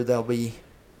coming through, they'll be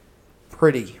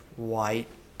pretty white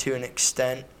to an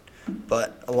extent,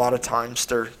 but a lot of times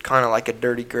they're kind of like a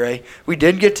dirty gray. We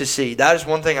did get to see, that is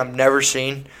one thing I've never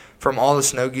seen from all the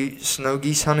snow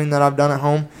geese hunting that I've done at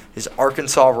home, is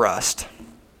Arkansas rust.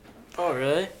 Oh,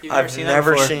 really? I've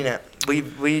never seen it.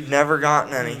 We've never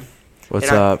gotten any. What's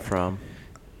that from?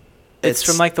 It's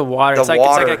from like the water. It's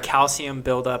like a calcium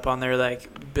buildup on their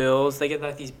like bills. They get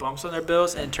like these bumps on their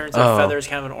bills, and it turns their feathers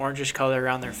kind of an orangish color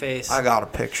around their face. I got a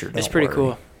picture. It's pretty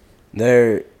cool.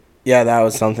 That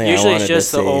was something Usually I wanted to see. Usually it's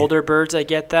just the older birds that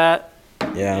get that.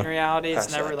 Yeah. In reality,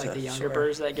 it's never like the younger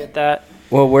birds that get that.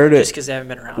 Well, just because they haven't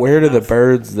been around. Where do the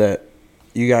birds that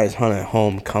you guys hunt at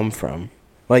home come from?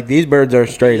 Like, these birds are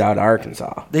straight out of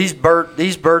Arkansas. These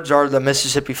birds are the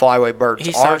Mississippi flyway birds.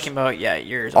 He's talking about,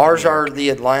 yours. Ours are the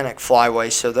Atlantic flyway,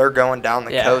 so they're going down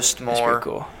the coast more. That's pretty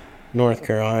cool. North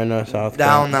Carolina, South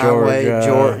Carolina, down that way,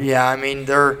 Georgia. Yeah, I mean,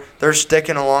 they're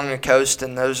sticking along the coast,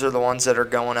 and those are the ones that are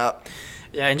going up.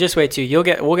 Yeah, and just wait, too.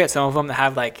 We'll get some of them that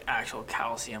have, like, actual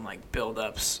calcium, like,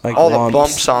 buildups. Like all the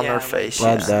bumps on their face.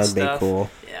 That'd be cool.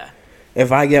 Yeah.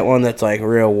 If I get one that's like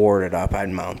real warded up, I'd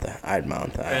mount that.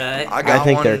 Really? I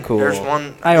think they're cool. There's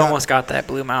one. I almost got that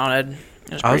blue mounted.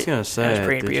 I was gonna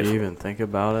say, did you even think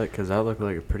about it? Because that looked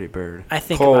like a pretty bird. I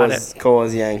think about it. Cole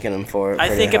was yanking him for it. I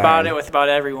think about it with about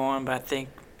everyone, but I think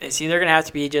it's either gonna have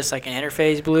to be just like an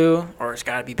interphase blue, or it's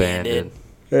gotta be banded.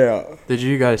 Yeah. Did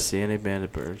you guys see any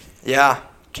banded birds? Yeah,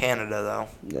 Canada though.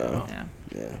 No.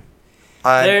 Yeah.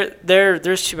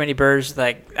 There's too many birds.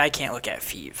 Like, I can't look at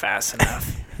feet fast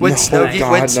enough. With snow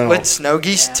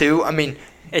geese too. I mean,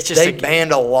 it's just they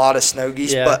banned a lot of snow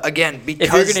geese, but again,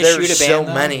 because there's so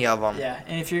many of them. Yeah,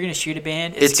 and if you're gonna shoot a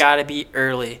band, it's got to be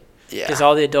early. Yeah. Because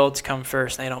all the adults come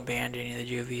first, and they don't band any of the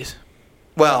juvies.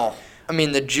 Well, I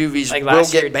mean, the juvies Like will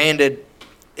last get year- banded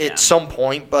Yeah. at some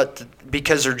point, but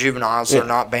because they're juveniles, they're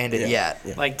not banded yet.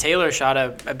 Yeah. Like Taylor shot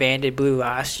a banded blue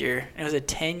last year. It was a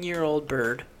 10-year-old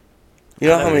bird. You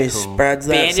know how many Cool. spreads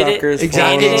that Banded it. sucker's Exactly,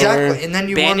 falling over? exactly. And then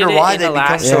you Banded wonder it why in they become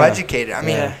Alaska. so Yeah. educated. I mean,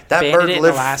 Yeah. that banded bird it in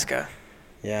lived. Alaska.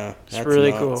 Yeah, It's that's really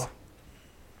nuts. cool.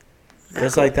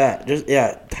 Just like that.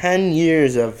 10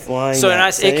 years of flying. So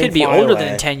that it could same be older flyway.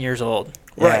 than 10 years old.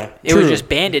 Yeah, Right. It was true. just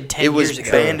banded 10 It years was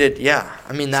ago. banded, yeah.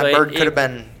 I mean, that So bird it- could have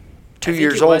been I 2 think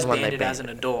years it old was when they banded banded. as an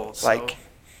adult. So Like,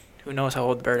 who knows how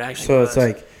old the bird actually So was. it's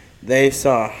like they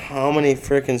saw how many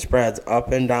freaking spreads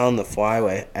up and down the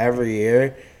flyway every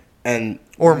year, and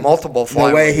or multiple flyways.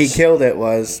 the way he killed it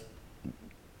was,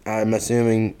 I'm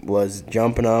assuming, was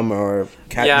jumping them or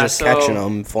Yeah, just so- catching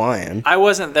them flying. I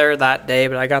wasn't there that day,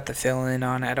 but I got the feeling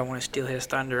on it. I don't want to steal his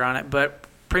thunder on it, but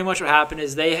pretty much what happened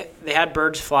is they had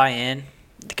birds fly in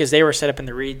because they were set up in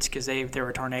the reeds because they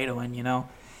were tornadoing,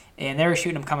 and they were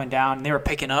shooting them coming down. And they were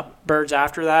picking up birds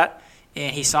after that,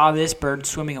 and he saw this bird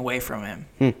swimming away from him,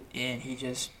 and he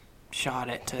just shot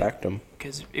it to Backed them.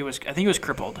 because I think it was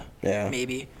crippled, Yeah.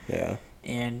 maybe, Yeah.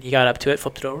 and he got up to it,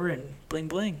 flipped it over, and bling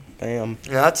bling. Bam.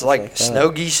 Yeah, that's like like that. snow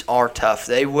geese are tough.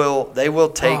 They will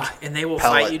take And they will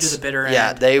pellets. fight you to the bitter end.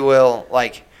 Yeah, they will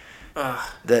like. Ugh.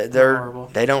 They're Horrible.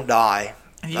 they don't die.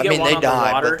 If you I get mean, one they on the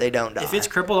die, water, but they don't die. If it's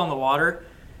crippled on the water,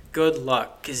 good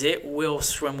luck, because it will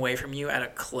swim away from you at a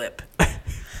clip.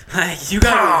 Like you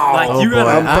gotta, Oh boy,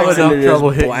 I'm I would putting have it as trouble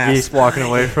hitting blast. geese walking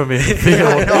away from me.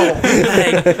 I know.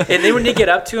 like, and then when you get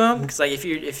up to them, because like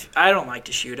if I don't like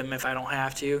to shoot them if I don't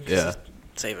have to, 'cause Yeah.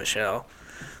 save a shell.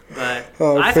 But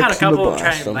Oh, I've had a fixing to couple of them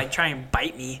blast 'em. try and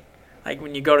bite me. Like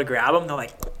when you go to grab them, they're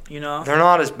like, They're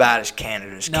not as bad as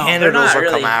Canada's. No, Canada's they're not will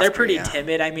really. come after They're pretty you.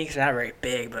 timid. I mean, 'cause they're not very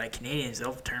big, but like Canadians,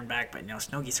 they'll turn back. But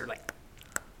snow geese are like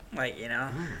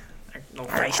they're little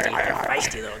feisty. They're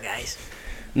feisty little guys.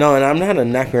 No, and I'm not a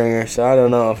neck ringer, so I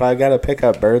don't know. If I got to pick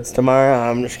up birds tomorrow,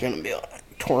 I'm just going to be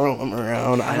like, twirl them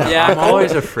around. I don't Yeah. I'm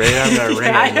always afraid I'm gonna ring.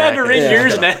 I had to ring Yeah.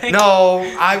 yours neck. No,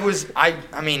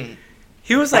 I mean,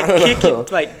 He was like I don't kicking, know.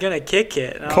 like gonna kick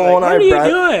it. And I was Cole like, and what I are you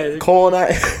bred- doing?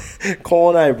 Cole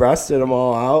and I breasted them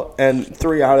all out, and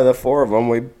 3 out of the 4 of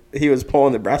them, he was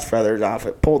pulling the breast feathers off.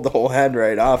 It pulled the whole head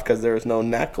right off because there was no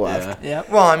neck left. Yeah. Yep.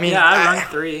 well, I mean, Yeah, I run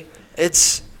 3.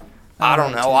 it's I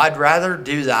don't know. I'd rather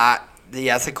do that the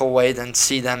ethical way than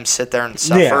see them sit there and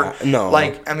suffer. Yeah, no.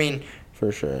 Like, I mean,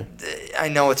 For sure. I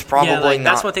know it's probably Yeah, like,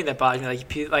 not. that's one thing that bothers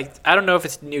me. Like I don't know if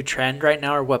it's a new trend right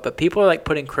now or what, but people are like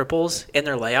putting cripples in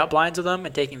their layout blinds of them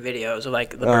and taking videos of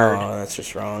like the bird. Oh, that's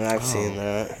just wrong. I've seen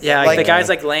that. Yeah, like, Like- the guy's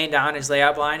like laying down his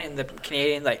layout blind, and the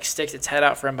Canadian like sticks its head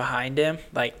out from behind him,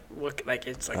 like look like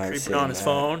it's like I've creeping seen on his that.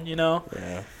 phone. Yeah.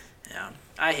 Yeah,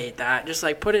 I hate that. Just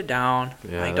like put it down.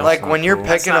 Yeah, like, that's don't, like not when you're cool.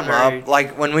 picking That's them not very up,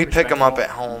 like when we pick them up at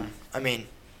respectful. home. I mean,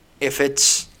 if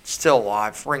it's still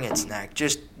alive, wring its neck.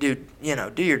 Just do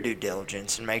your due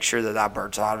diligence and make sure that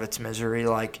bird's out of its misery.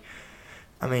 Like,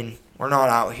 I mean, we're not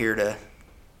out here to,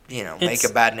 make It's-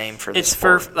 a bad name for the it's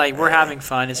for sport. like we're having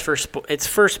fun. It's for it's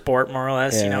for sport more or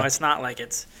less. Yeah. It's not like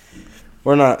it's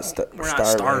We're not We're not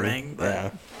starving, but- Yeah.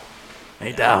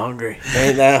 Ain't that hungry.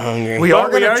 Ain't that hungry. We But are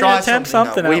we going are to try gonna attempt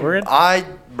something. something out. We're gonna- I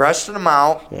breasted them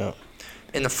out Yeah.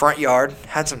 in the front yard.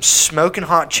 Had some smoking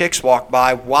hot chicks walk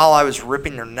by while I was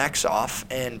ripping their necks off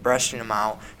and breasting them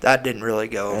out. That didn't really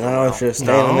go over And I was well. just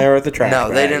standing there with the trash No,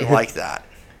 they bag. didn't like that.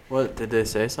 What did they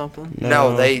say? Something?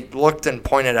 No, they looked and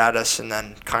pointed at us and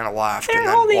then kind of laughed and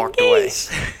then walked away.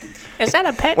 Is that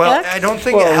a pet Well, I don't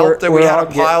think Well, it helped that we we're had a all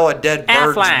pile of dead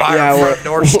birds Aflac. by our front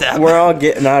doorstep. We're all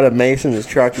getting out of Mason's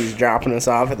truck. He's dropping us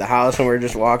off at the house, and we're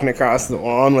just walking across the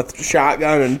lawn with a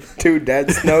shotgun and 2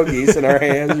 dead snow geese in our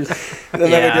hands. And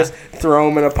then Yeah. we just throw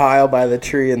them in a pile by the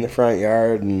tree in the front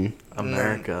yard. And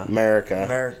America.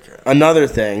 America. Another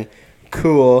thing,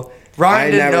 cool. Ryan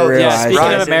I didn't never know this. Yeah, realized. speaking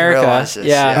Ryan of didn't America, realize this,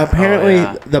 yeah. Apparently, Oh,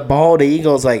 yeah. the bald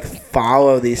eagles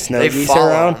follow these snow They geese follow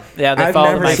around. them. Yeah, they I've follow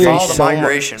the never migration. seen Follow the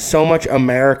migration. so much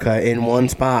America in one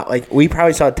spot. Like we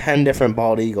probably saw 10 different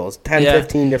bald eagles, 10,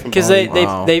 15 different. Because bald they, eagles.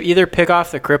 Wow. they either pick off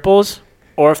the cripples,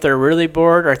 or if they're really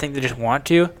bored, or I think they just want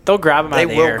to, they'll grab them out They of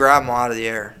the will air. grab them out of the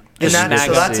air. And Just snag so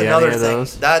them. that's See another any of thing.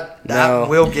 those? That No.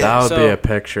 will get. That would So- be a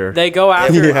picture. They go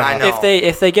after. Yeah. I know.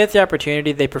 If they get the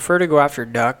opportunity, they prefer to go after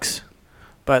ducks,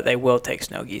 but they will take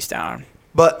snow geese down.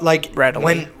 But like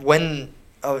Readily. when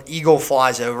an eagle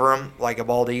flies over them, like a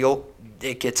bald eagle,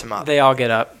 it gets them up. They all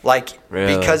get up. Like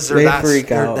Really? because they're They that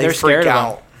freak out. They They're freak scared of 'em.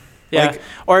 out. Yeah. Like-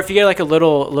 or if you get like a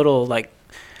little like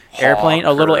airplane, a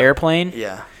Hawk little or- airplane,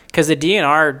 Yeah. because the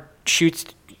DNR shoots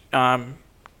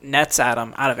nets at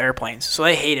them out of airplanes. So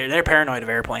they hate it. They're paranoid of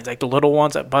airplanes, like the little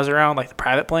ones that buzz around, like the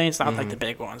private planes, not like the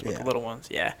big ones, but the little ones.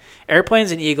 Yeah,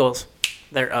 airplanes and eagles,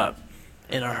 they're up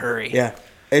in a hurry. Yeah,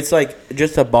 it's like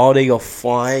just a bald eagle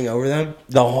flying over them.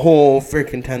 The whole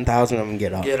freaking 10,000 of them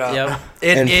get up. Yep.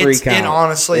 And freak out. And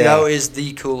honestly, though, is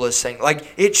the coolest thing.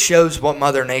 Like, it shows what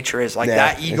Mother Nature is. Like,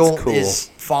 that eagle cool. is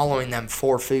following them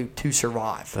for food to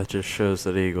survive. That just shows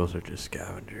that eagles are just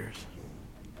scavengers.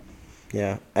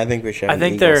 Yeah, I think we should have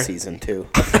think Eagle they're- season 2.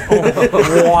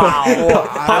 Wow.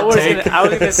 I was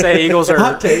gonna say eagles are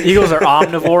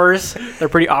omnivores. They're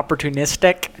pretty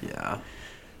opportunistic. Yeah.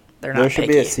 They're not There should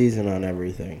picky. be a season on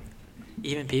everything.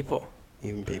 Even people.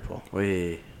 Even people.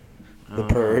 We The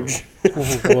Purge.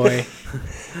 Oh boy.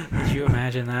 Could you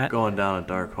imagine that? going down a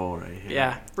dark hole right here.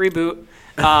 Yeah. Reboot.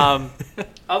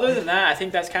 Other than that, I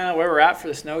think that's kind of where we're at for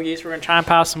the snow geese. We're gonna try and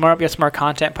pile some more up, get some more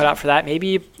content put out for that.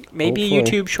 Maybe Hopefully.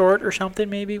 YouTube short or something.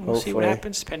 Maybe we'll see what Hopefully.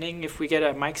 happens, depending if we get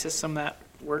a mic system that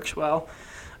works well.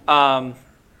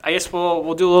 I guess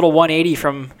we'll do a little 180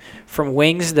 from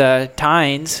wings to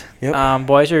tines. Yep.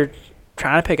 Boys are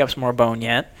trying to pick up some more bone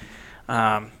yet.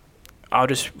 I'll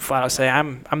just flat out say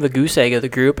I'm the goose egg of the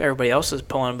group. Everybody else is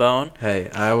pulling bone. Hey,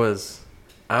 I was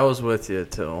with you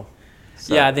till.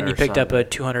 Yeah, then you Saturday or picked up a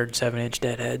Sunday. 207-inch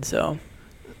deadhead. So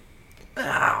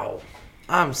Ow!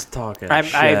 I'm talking. I'm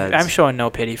sheds. showing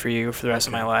no pity for you for the rest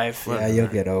of my life. Yeah, you'll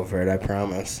get over it, I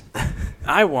promise.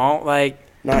 I won't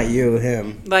Not you,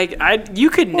 him. you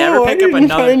could never pick up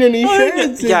another. Find any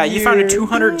sheds Yeah, in you found a here.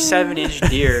 207-inch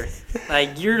deer.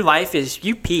 Your life is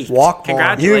you peaked. Walk more.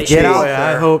 Congratulations. You get out Boy,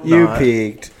 I there. hope You not.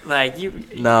 peaked.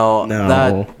 No,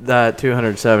 No. that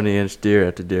 270-inch deer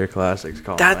at the Deer Classics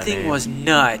called That my thing name. was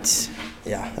nuts.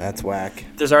 Yeah, that's whack.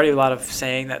 There's already a lot of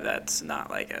saying that's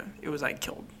not it was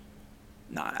killed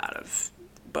not out of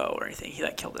bow or anything. He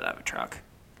killed it out of a truck.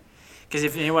 Because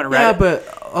if anyone read Yeah, it,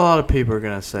 but a lot of people are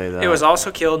gonna say that it was also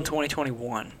killed in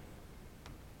 2021.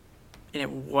 And it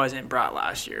wasn't brought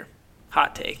last year.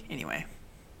 Hot take, anyway.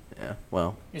 Yeah,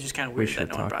 well, It's just kind of we weird should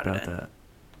that no one talk brought about it in. that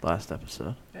last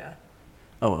episode. Yeah.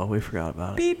 Oh well, we forgot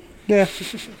about it. Beep. Yeah.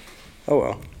 Oh,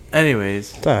 well.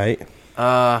 Anyways, It's all right.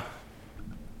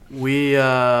 we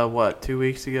 2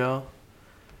 weeks ago,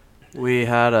 we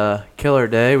had a killer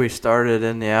day. We started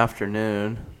in the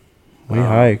afternoon. We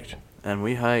hiked. And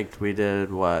we hiked. We did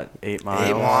 8 miles? 8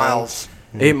 miles.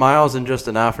 8 miles in just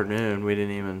an afternoon. We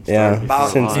didn't even start Yeah, before About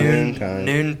since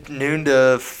lunch. noon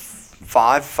to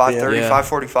 5:30, Yeah.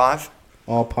 5:45.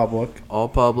 All public. All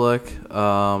public.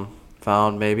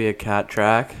 Found maybe a cat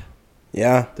track.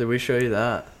 Yeah. Did we show you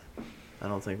that? I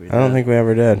don't think we did. I don't think we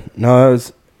ever did. No, it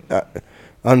was...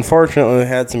 unfortunately, we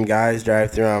had some guys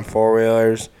drive through on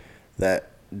four-wheelers that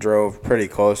drove pretty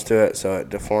close to it, so it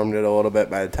deformed it a little bit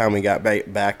by the time we got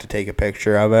back to take a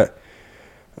picture of it.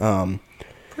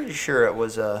 Pretty sure it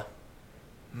was a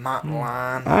mountain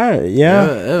lion. Yeah.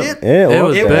 It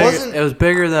was It big. wasn't- It was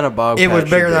bigger than a bobcat. It was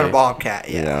bigger should than a be. bobcat,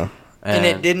 yeah. Yeah. And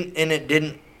it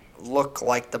didn't look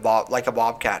like a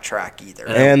bobcat track either.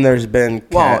 And there's been...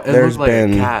 Well, it there's looked like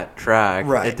been, a cat track.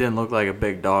 Right. It didn't look like a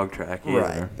big dog track either.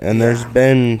 Right. And there's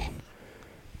been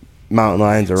mountain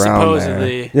lions around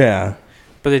Supposedly. there. Yeah.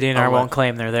 But the DNR Oh, won't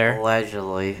claim they're there.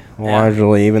 Allegedly.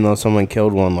 Largely, even though someone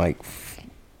killed one,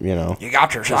 You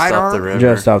got your Just sight up the on? river.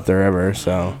 just up the river,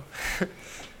 so...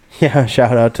 Yeah,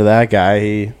 shout out to that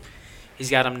guy. He's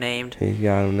got them named. He's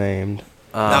got him named.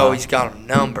 No, he's got them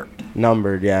numbered.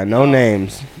 Numbered, yeah. No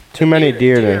names. Too many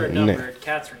deer are to... numbered.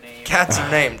 Cats are named. Cats are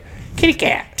named. Kitty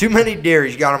cat. Too many deer.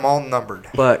 He's got them all numbered.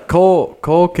 But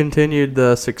Cole continued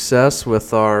the success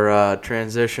with our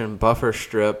transition buffer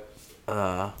strip.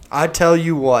 I tell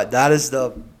you what,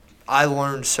 I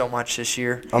learned so much this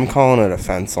year. I'm calling it a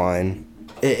fence line.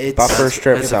 It's Buffer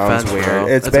strip it's a sounds fence weird. row.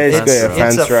 It's It's a basically a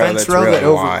fence fence It's a row fence that's row really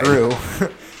that wide.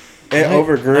 overgrew. It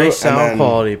overgrew. Nice sound and then,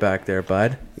 quality back there,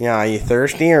 bud. Yeah, are you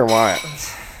thirsty or what?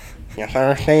 You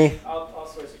thirsty?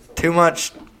 Too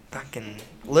much fucking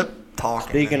lip talking.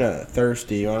 Speaking of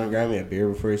thirsty, you want to grab me a beer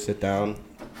before you sit down?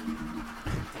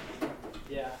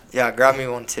 Yeah, grab me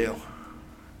one too.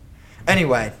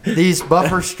 Anyway, these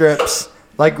buffer strips,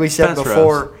 like we said Fence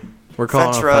before, We're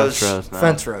calling fence them rows. fence rows now.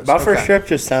 Fence rows. Buffer okay. strip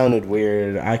just sounded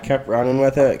weird. I kept running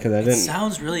with it because I It didn't.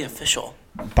 sounds really official.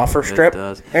 Buffer It strip?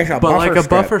 does. There's a But like a strip.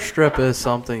 buffer strip is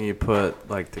something you put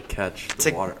to catch the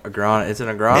To- water. It's an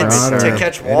agronomy It's Agronomy. to term.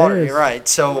 catch It water. is. You're right.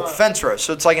 So fence row.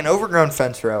 So it's like an overgrown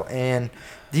fence row, and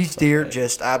these deer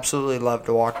just absolutely love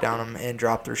to walk down them and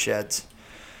drop their sheds.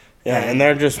 Yeah, and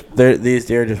these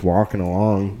deer are just walking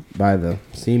along by the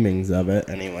seemings of it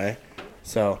anyway.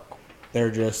 So they're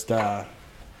just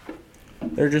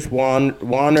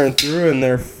wandering through, and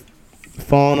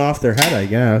falling off their head, I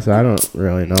guess. I don't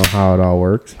really know how it all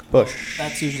works. But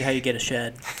That's usually how you get a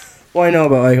shed. well, I know,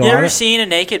 but like You ever seen a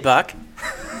naked buck?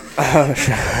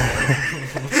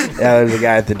 Yeah, there's a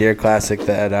guy at the Deer Classic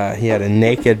that he had a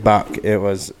naked buck. It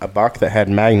was a buck that had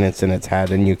magnets in its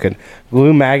head, and you could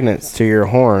glue magnets to your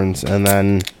horns and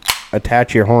then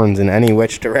attach your horns in any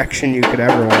which direction you could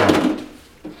ever want.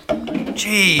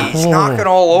 Jeez, knock it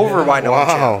all over, why don't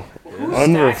Wow.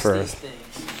 Unreversed.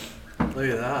 Look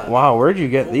at that. Wow, where'd you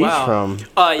get these Wow. from?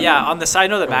 Yeah, on the side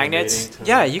note of the magnets, waiting to-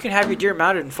 yeah, you can have your deer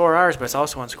mounted in 4 hours, but it's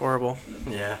also unscorable.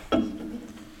 Yeah. Oh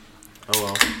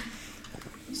well.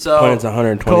 So When it's a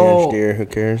 120 Cole- inch deer, who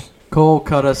cares? Cole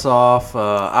cut us off.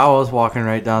 I was walking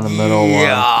right down the middle.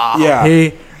 Yeah. Yeah.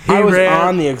 He I was ran.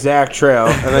 on the exact trail,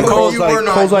 and then No, Cole's you like, were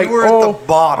not. Cole's like, You were at oh, the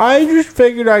bottom." I just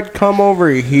figured I'd come over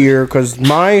here because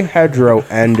my hedgerow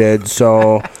ended,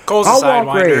 so Cole's a I'll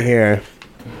walk sidewinder. right here.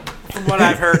 From what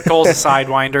I've heard, Cole's a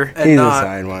sidewinder. and He's not, a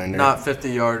sidewinder. Not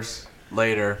 50 yards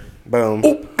later. Boom,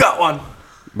 Oh, got one.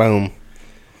 boom,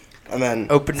 and then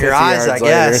Open your 50 eyes, yards I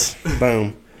guess.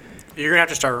 Boom. You're going to have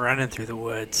to start running through the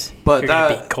woods. But You're going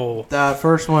to that beat Cole. that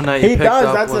first one that you He picked does.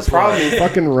 up That's was the problem. what? He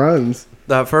fucking runs.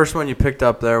 That first one you picked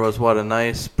up there was what, a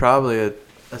nice, probably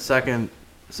a second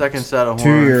set of horns.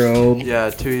 2-year-old. Yeah,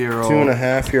 2-year-old.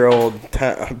 2.5-year-old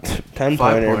 10 pointer.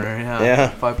 5-pointer, yeah.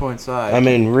 Yeah. 5-point size. I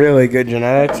mean, really good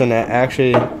genetics, and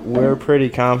actually, we're pretty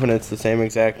confident it's the same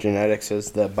exact genetics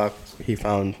as the buck he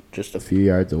found just a few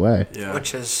yards away. yeah.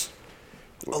 Which is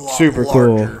a lot Super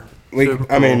larger. cool.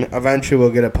 Super I mean, cool. eventually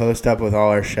we'll get a post up with all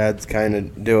our sheds, kind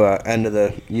of do a end of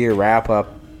the year wrap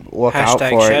up. Look out Hashtag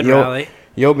for shed it. rally.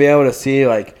 You'll be able to see,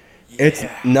 like, it's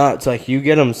Yeah. nuts. Like, you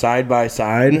get them side by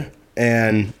side,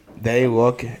 and they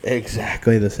look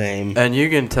exactly the same. And you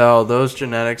can tell those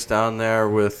genetics down there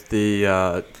with the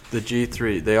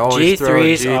G3. They always throw a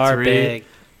G3s G3. are big.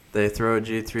 They throw a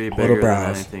G3 Little bigger than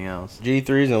brows. anything else.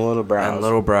 G3s and little brows. And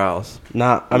little brows.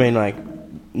 Not, I mean, like,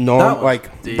 That normal, was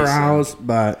like, decent. brows,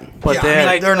 but But Yeah, they, I mean,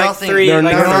 Like- they're like nothing. three- they're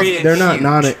like not, three- they're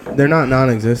not, huge. they're not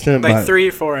non-existent, Like but 3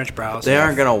 or 4 inch brows. they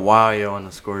aren't going to wow you on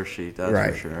the score sheet, that's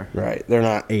right, for sure. right. They're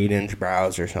not 8-inch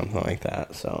brows or something like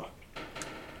that. So,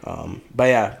 but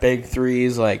yeah, big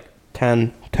threes, like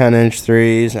 10-inch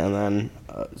threes, and then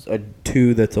a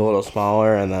 2 that's a little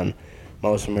smaller, and then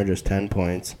most of them are just 10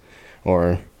 points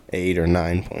or 8 or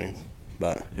 9 points.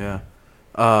 But Yeah.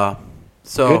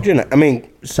 So I mean,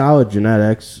 solid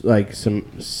genetics, like some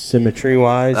symmetry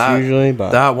wise usually,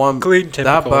 but that one, Clean that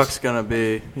typicals. buck's going to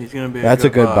be, he's going to be that's a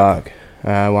good buck. buck.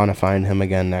 I want to find him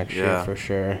again next year Yeah. for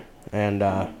sure. And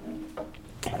I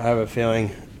have a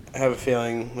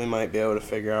feeling we might be able to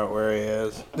figure out where he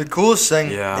is. The coolest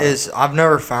thing Yeah. is I've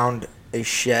never found a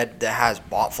shed that has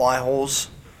botfly holes.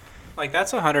 Like,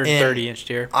 that's a 130 inch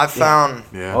deer. I found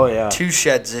Yeah. Oh yeah. 2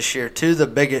 sheds this year. Two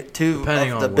Depending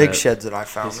of the on big width. sheds that I He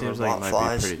found were seems like it might be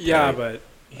botflies. pretty Yeah, tight. but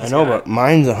I know, but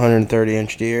mine's a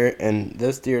 130-inch deer, and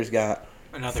this deer's got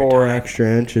another 4 time. extra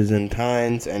inches in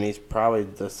tines, and he's probably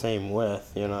the same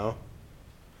width. You know,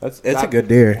 it's a good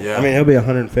deer. Yeah. I mean, he'll be a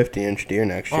 150-inch deer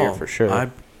next year Oh, for sure.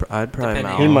 I'd probably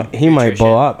Depending mount he him. might nutrition.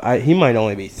 blow up. He might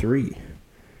only be 3.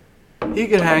 He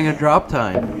could hang a drop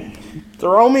time.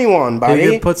 Throw me one, He buddy.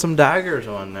 could put some daggers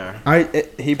on there.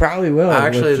 He probably will.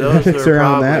 Actually, with those genetics are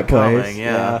around probably that place. coming,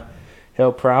 yeah.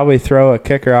 He'll probably throw a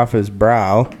kicker off his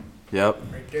brow. Yep.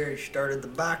 Right there, he started the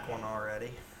back one already.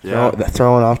 Yeah.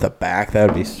 Throwing off the back, that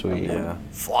would be sweet. Yeah.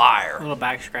 A Flyer. little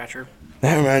back scratcher.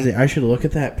 That reminds me, I should look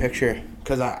at that picture.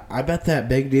 Because I bet that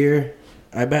big deer,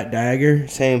 I bet Dagger,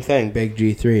 same thing, big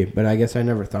G3. But I guess I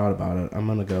never thought about it. I'm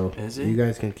going to go. Is he? You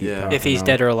guys can keep Yeah. talking. If he's on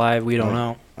dead it. or alive, we don't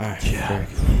know. Ah, Yeah. frick.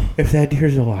 If that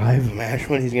deer's alive, imagine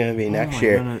what he's going to be next Oh my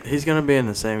year. goodness. He's going to be in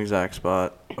the same exact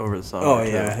spot over the summer. Oh,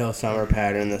 too. yeah, he'll summer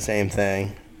pattern the same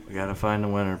thing. We got to find the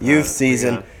winner. Youth Pat.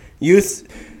 season. We got-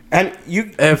 Youth. And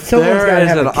you. If someone's there gotta is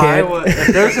have an a kid. Iowa, if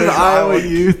there's an Iowa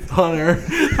youth hunter,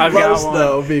 I've let got us one.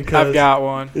 know because I've got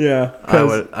one. Yeah.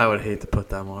 I would hate to put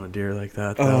them on a deer like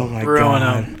that. Though. Oh, my Ruin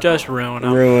God. them. Just ruin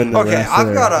them. Ruin the Okay, rest I've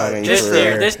of got their a- hunting just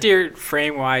career. This deer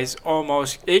frame wise,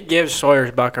 almost it gives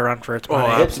Sawyer's buck a run for its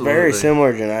money. Oh, It's very Absolutely.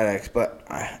 similar genetics, but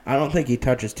I don't think he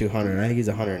touches 200. I think he's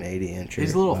 180 inches.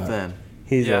 He's a little thin.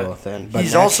 He's Yeah. a little thin. But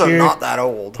He's next also year, not that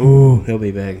old. Ooh, he'll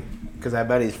be big. Because I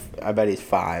bet he's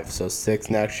 5. So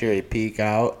 6 next year. He peak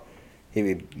out. He'd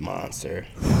be monster.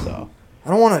 So I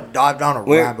don't want to dive down a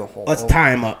rabbit hole. let's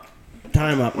tie him up.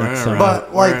 Tie him up We're next in a time.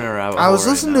 But We're like, in a rabbit I was hole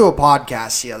right listening now. to a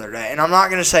podcast the other day, and I'm not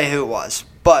going to say who it was,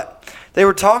 but they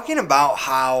were talking about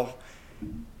how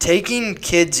taking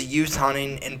kids youth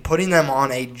hunting and putting them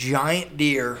on a giant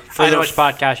deer. For I know their which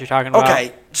podcast you're talking about.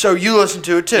 Okay, so you listen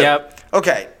to it too. Yep.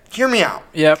 Okay, hear me out.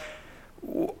 Yep.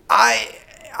 I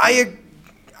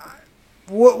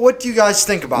What do you guys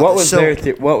think about What this? was their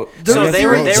They were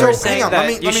saying hang on, that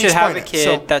let me you should have a explain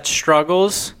it. kid that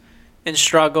struggles,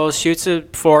 shoots a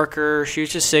forker,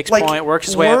 shoots a 6-point, works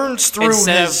his way up. Learns through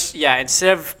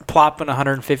instead of plopping a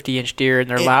 150-inch deer in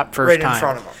their lap first right time. in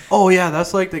front of them. Oh yeah,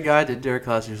 that's like the guy at deer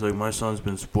class. He's like, my son's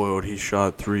been spoiled. He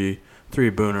shot three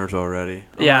booners already.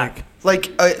 I'm Yeah.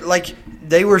 like,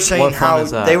 They were saying What fun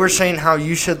is that? how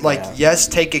you should yes,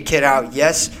 take a kid out,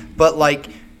 yes, but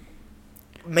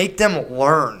make them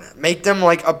learn, make them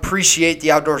appreciate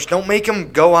the outdoors. Don't make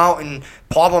them go out and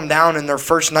plop them down in their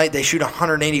first night. They shoot a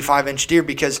 185-inch deer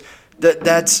because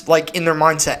that's in their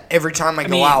mindset. Every time I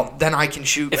go out, then I can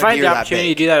shoot. If I had the opportunity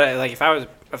to do that, if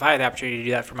I had the opportunity to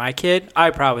do that for my kid,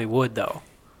 I probably would though.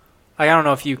 I don't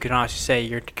know if you can honestly say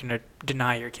you're gonna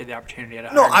deny your kid the opportunity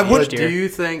at a No, I would. deer. Do you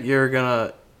think they're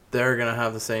gonna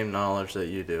have the same knowledge that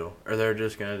you do, or they're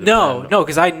just gonna? No,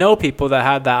 because I know people that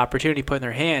had that opportunity put in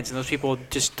their hands, and those people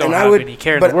just don't have any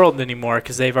care in but the world anymore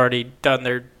because they've already done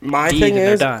their My deed thing and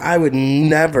they're is, done. I would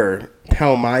never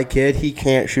tell my kid he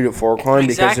can't shoot a forkhorn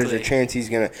because there's a chance he's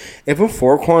gonna. If a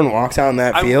forkhorn walks out in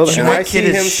that field and I see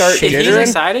him start if he's jittering,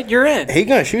 excited, you're in. he's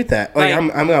gonna shoot that. I'm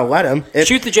gonna let him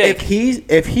Shoot the Jake.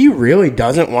 If he really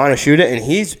doesn't want to shoot it and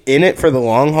he's in it for the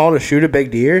long haul to shoot a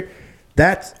big deer,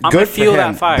 that's I'm good gonna for feel him.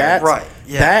 that fire. That's, Right.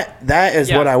 Yeah. That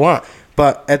is what I want.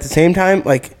 But at the same time,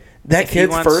 that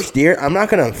kid's first deer, I'm not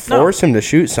gonna force him to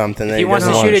shoot something that If he wants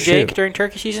to doesn't shoot want a Jake during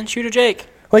turkey season, shoot a Jake.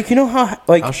 you know how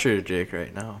I'll shoot a Jake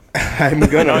right now. I'm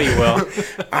gonna. No, you will.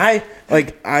 I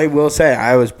will say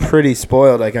I was pretty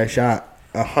spoiled. I shot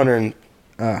 100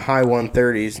 high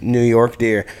 130s New York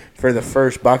deer for the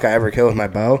first buck I ever killed with my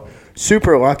bow.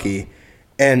 Super lucky,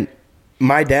 and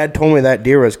my dad told me that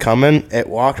deer was coming. It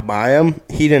walked by him.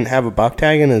 He didn't have a buck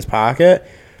tag in his pocket.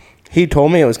 He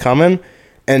told me it was coming,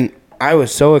 and I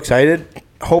was so excited,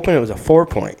 hoping it was a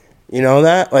 4-point. You know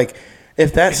that?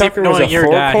 If that sucker was a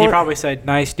 4-point, he probably said,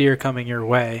 "Nice deer coming your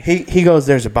way." He goes,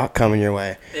 "There's a buck coming your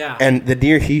way." Yeah. And the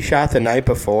deer he shot the night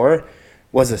before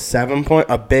was a 7-point,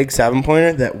 a big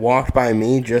 7-pointer that walked by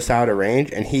me just out of range,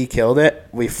 and he killed it.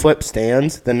 We flipped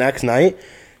stands the next night.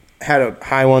 Had a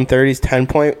high 130s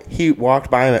 10-point. He walked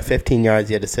by him at 15 yards.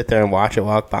 He had to sit there and watch it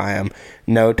walk by him.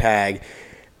 No tag.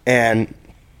 And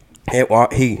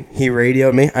he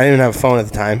radioed me. I didn't even have a phone at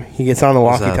the time. He gets on the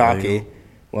walkie-talkie.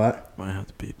 What? Might have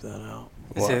to beep that out.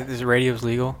 Is radios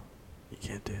legal? You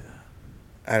can't do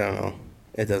that. I don't know.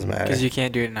 It doesn't matter. Because you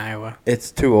can't do it in Iowa.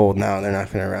 It's too old now. They're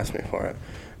not going to arrest me for it.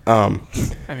 I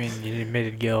mean, you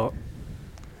admitted guilt.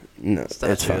 No, it's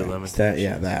Statute of fine.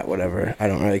 limitations. That, whatever. I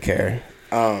don't really care.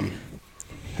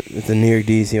 If the New York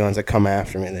DC wants to come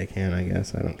after me, they can, I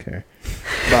guess. I don't care.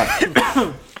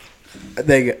 But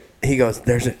he goes,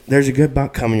 there's a good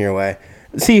buck coming your way.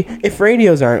 See, if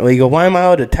radios aren't legal, why am I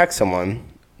allowed to text someone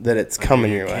that it's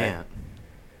coming your way? Can't.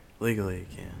 Legally, you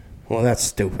can. Well, that's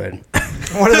stupid.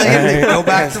 What are they going to do? Go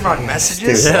back through my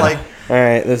messages? All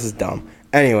right, this is dumb.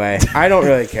 Anyway, I don't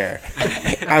really care.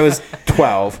 I was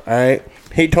 12, all right?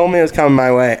 He told me it was coming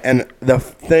my way, and the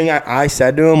thing I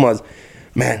said to him was,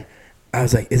 man, I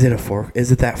was like, is it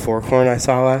that forkhorn I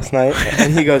saw last night?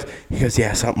 And he goes,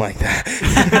 yeah, something like that.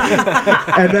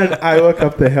 And then I look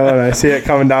up the hill, and I see it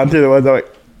coming down through the woods. I'm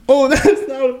like, oh, that's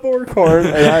not a forkhorn.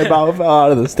 And I about fell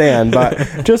out of the stand.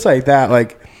 But just like that,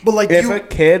 if a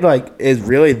kid, is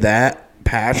really that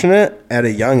passionate at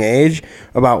a young age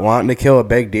about wanting to kill a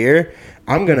big deer,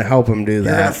 I'm gonna help him do that.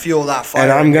 You're gonna fuel that fire,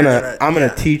 and I'm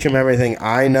gonna teach him everything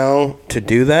I know to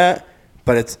do that.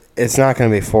 But it's not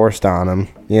gonna be forced on him,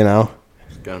 you know.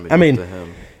 It's gonna be I mean, up to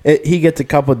him. He gets a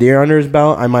couple deer under his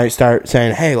belt. I might start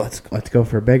saying, hey, let's go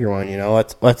for a bigger one. You know,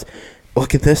 let's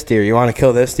look at this deer. You want to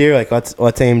kill this deer?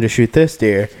 Let's aim to shoot this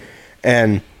deer.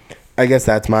 And I guess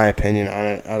that's my opinion on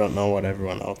it. I don't know what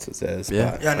everyone else's is.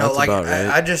 Yeah. But. Yeah, no, That's about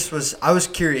right. I was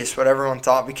curious what everyone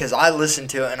thought because I listened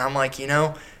to it and I'm like,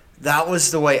 that was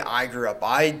the way I grew up.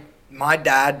 My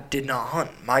dad did not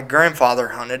hunt. My grandfather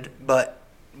hunted, but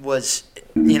was,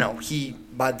 he,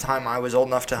 by the time I was old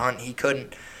enough to hunt, he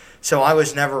couldn't. So I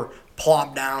was never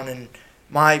plopped down, and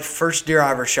my first deer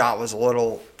I ever shot was a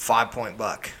little 5-point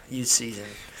buck youth season.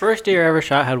 First deer I ever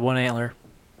shot had one antler.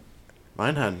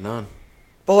 Mine had none.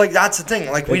 But that's the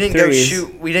thing. We didn't go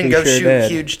shoot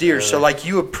huge deer. Yeah. So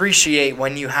you appreciate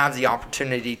when you have the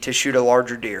opportunity to shoot a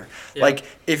larger deer. Yeah.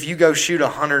 If you go shoot a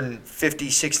 150,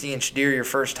 60-inch deer your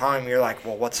first time, you're like,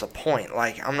 well, what's the point?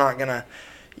 I'm not gonna,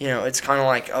 it's kind of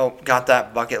like, oh, got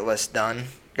that bucket list done,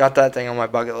 got that thing on my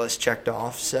bucket list checked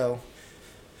off. So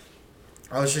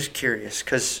I was just curious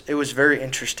because it was very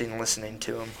interesting listening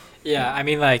to him. Yeah, I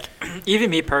mean,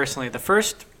 even me personally, the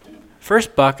first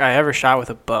buck I ever shot with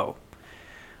a bow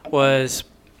was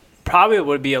probably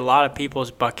would be a lot of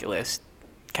people's bucket list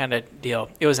kind of deal.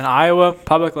 It was in Iowa,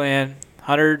 public land,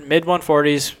 mid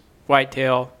 140s,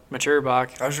 whitetail, mature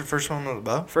buck. That was your first one with a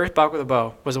bow? First buck with a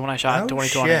bow was the one I shot in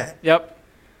 2020. Shit. Yep.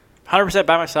 100%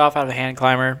 by myself out of a hand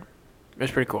climber. It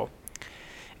was pretty cool.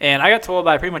 And I got told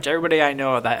by pretty much everybody I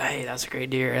know that, hey, that's a great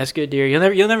deer. That's a good deer.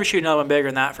 You'll never shoot another one bigger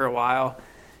than that for a while.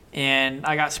 And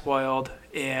I got spoiled.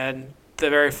 And the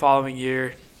very following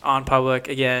year, on public,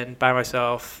 again, by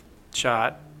myself,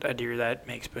 shot a deer that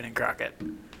makes Boone and Crockett.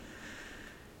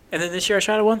 And then this year I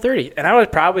shot a 130. And I was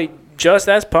probably just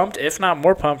as pumped, if not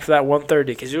more pumped, for that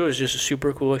 130 because it was just a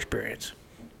super cool experience.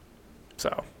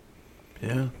 So.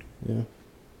 Yeah.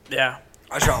 Yeah.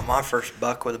 I shot my first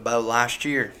buck with a bow last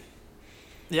year.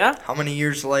 Yeah? How many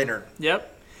years later?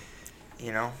 Yep.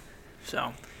 You know?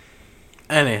 So.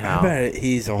 Anyhow. I bet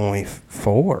he's only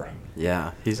 4.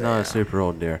 Yeah, he's not a super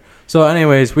old deer. So,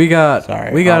 anyways, we got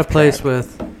a place track.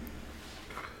 with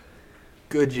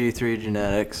good G3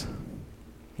 genetics.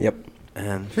 Yep.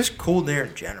 And Just cool deer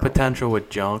in general. potential with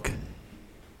junk.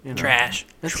 You know. Trash.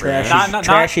 It's Trashy, trash.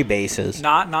 trashy bases.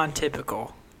 Not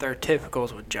non-typical. They're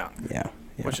typicals with junk, Yeah.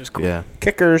 which is cool. Yeah.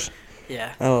 Kickers.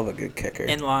 Yeah. I love a good kicker.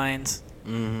 Inlines.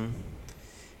 Mm-hmm.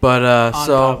 But, On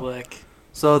so public.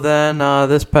 then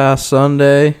this past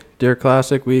Sunday, Deer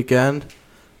Classic weekend,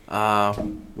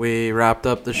 we wrapped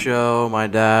up the show. My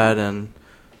dad and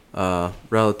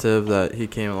relative that he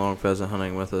came along pheasant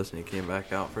hunting with us, and he came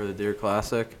back out for the Deer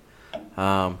Classic.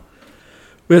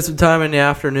 We had some time in the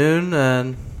afternoon,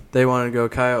 and they wanted to go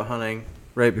coyote hunting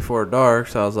right before dark.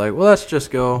 So I was like, well, let's just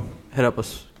go hit up a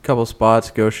couple spots,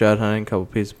 go shed hunting, couple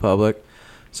pieces of public.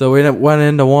 So we went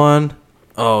into one.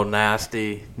 Oh,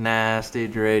 nasty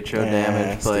derecho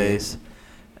damage place.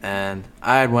 And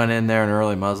I had went in there in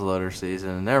early muzzleloader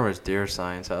season, and there was deer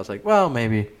signs. So I was like, well,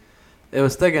 maybe it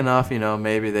was thick enough,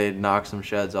 maybe they'd knock some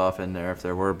sheds off in there if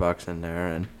there were bucks in there.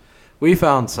 And we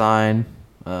found sign,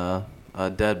 a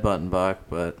dead button buck,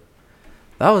 but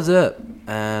that was it.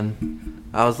 And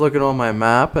I was looking on my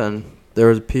map, and there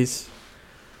was a piece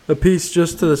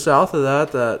just to the south of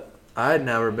that I had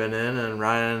never been in, and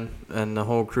Ryan and the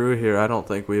whole crew here, I don't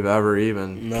think we've ever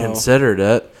even considered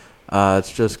it.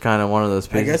 It's just kind of one of those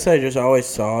pieces. I guess I just always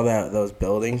saw those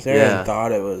buildings there and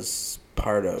thought it was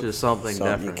part of just something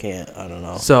different. You can't, I don't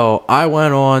know. So I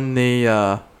went on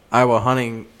the Iowa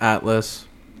Hunting Atlas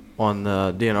on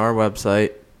the DNR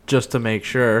website just to make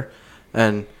sure.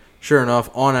 And sure enough,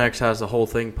 Onyx has the whole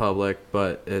thing public,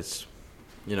 but it's,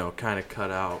 kind of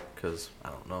cut out because I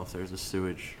don't know if there's a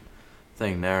sewage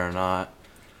thing there or not.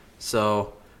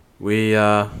 So we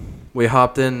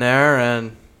hopped in there,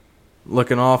 and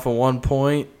looking off of one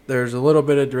point, there's a little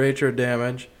bit of derecho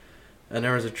damage, and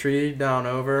there was a tree down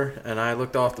over, and I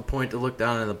looked off the point to look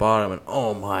down in the bottom, and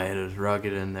oh my, it is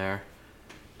rugged in there.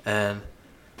 And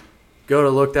go to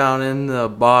look down in the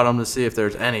bottom to see if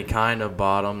there's any kind of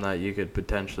bottom that you could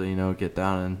potentially, get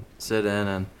down and sit in,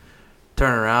 and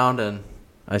turn around, and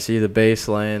I see the base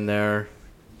laying there.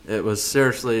 It was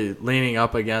seriously leaning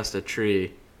up against a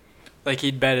tree. Like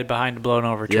he'd bedded behind a blown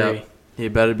over tree. Yep. He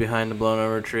bedded behind a blown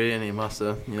over tree, and he must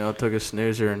have, took a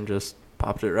snoozer and just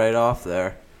popped it right off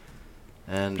there.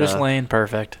 And just laying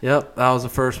perfect. Yep, that was the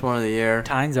first one of the year.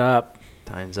 Time's up.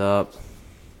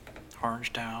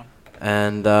 Orange down.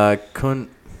 And couldn't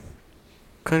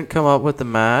come up with the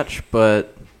match,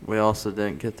 but we also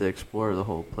didn't get to explore the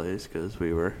whole place because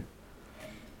we were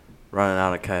running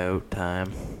out of coyote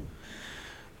time.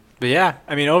 But yeah,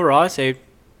 overall, I'd say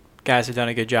guys have done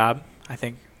a good job, I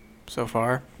think, so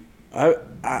far.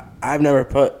 I've never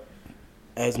put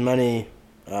as many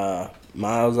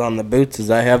miles on the boots as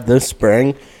I have this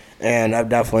spring, and I've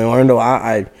definitely learned a lot.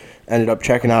 I ended up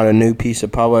checking out a new piece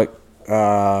of public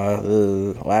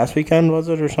last weekend, was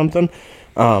it, or something?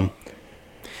 Pounded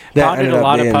a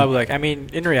lot of public.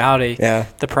 In reality,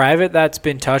 the private that's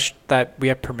been touched that we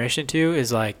have permission to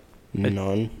is like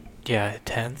none. Yeah,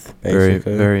 10th. Very,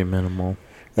 very minimal.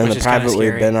 And Which the is kinda private we've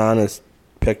scary. been on is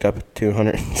picked up a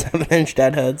 207-inch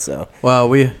deadhead, so. Well,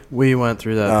 we went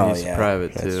through that piece of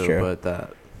private that's too, true. but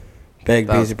that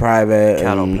piece of private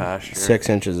cattle and pasture. 6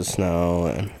 inches of snow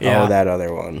and that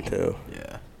other one too.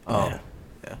 Yeah. Oh.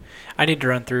 Yeah. I need to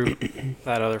run through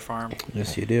that other farm.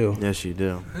 Yes, you do. Yes, you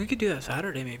do. We could do that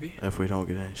Saturday, maybe. If we don't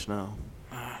get any snow.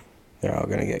 They're all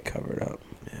gonna get covered up.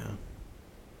 Yeah.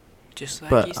 Just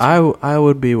like But I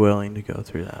would be willing to go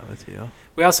through that with you.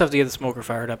 We also have to get the smoker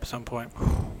fired up at some point.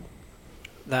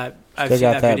 I've Still seen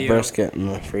got that video. brisket in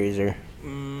the freezer. We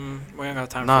don't got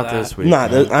time Not for that. this week.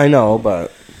 Not man. this, I know,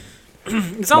 but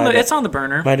It's on the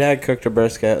burner. My dad cooked a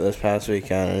brisket this past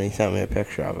weekend, and he sent me a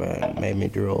picture of it. And it made me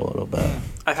drool a little bit.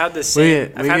 I've had this We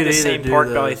same could pork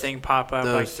do belly those- thing pop up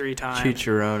like 3 times.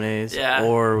 Chicharrones. Yeah.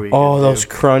 Or we. Oh, could those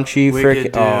do, crunchy we freaking.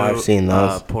 could do, Oh, I've seen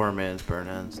those. Poor man's burnt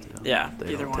ends. Too. Yeah,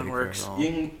 They either don't one take works.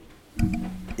 very long.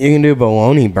 You can do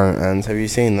bologna burnt ends. Have you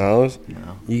seen those?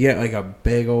 No. You get like a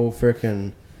big old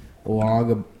freaking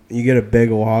log of. You get a big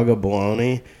log of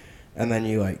bologna, and then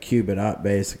you like cube it up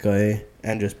basically,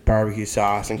 and just barbecue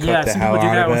sauce and cook Yeah, the some hell people do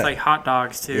out that of with it. like hot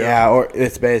dogs too. Yeah, or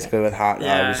it's basically with hot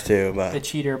Yeah. dogs too, but The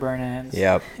cheater burn ends.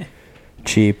 yep,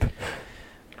 cheap,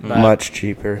 But- much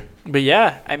cheaper. But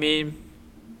yeah, I mean,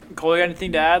 Cole, you got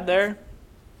anything to add there?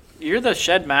 You're the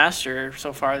shed master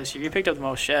so far this year. You picked up the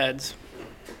most sheds.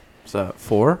 Is that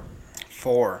 4?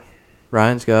 4.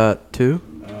 Ryan's got 2.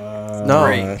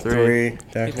 No, three. It's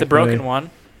the technically. broken one.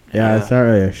 Yeah, Yeah. it's not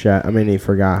really a shot. I mean, he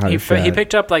forgot how to He shot.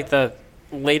 picked up like the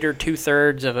later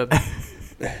 2/3 of a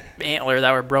antler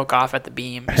that were broke off at the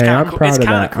beam. It's Hey, kinda I'm cool. proud It's of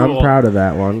kinda that. cool. I'm proud of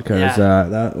that one because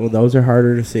those are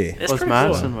harder to see. It's Was pretty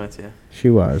Madison cool. with you? She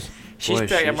was. She's Boy,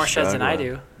 got she's more sheds than I do.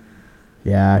 struggling.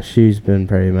 Yeah, she's been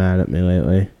pretty mad at me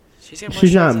lately. She's got more She's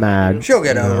sheds not than I do. mad. She'll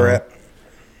get over it.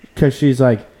 Because she's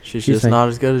like, She's She's just like- not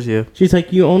as good as you.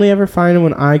 you only ever find them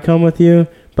when I come with you,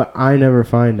 but I never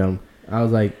find them. I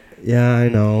was like, yeah, I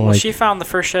know. Well, like, she found the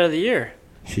first shed of the year.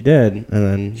 she did, and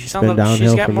then She's it's on been the, downhill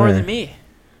she's got from more there. than me.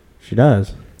 She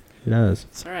does. She does.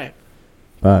 It's all right.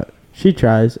 But she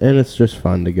tries, and it's just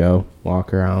fun to go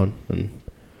walk around. And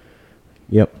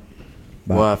yep.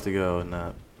 But We'll have to go and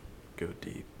not go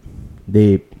deep.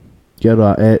 deep. Good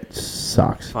luck. It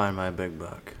sucks. Find my big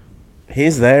buck.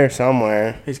 He's there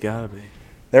somewhere. He's gotta be.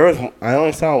 I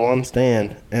only saw one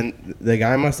stand, and the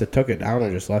guy must have took it down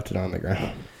and just left it on the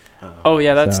ground. Oh,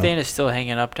 yeah, that So- stand is still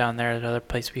hanging up down there at another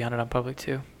place we hunted on public,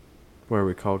 too. Where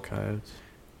we called coyotes.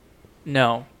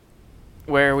 No.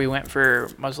 Where we went for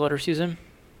muzzleloader season.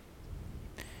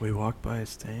 We walked by a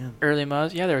stand. Early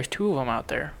muzz. Yeah, there was 2 of them out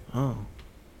there. Oh.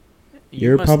 You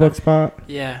Your must public not- spot?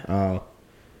 Yeah, Oh.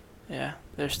 yeah.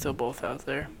 They're still both out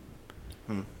there.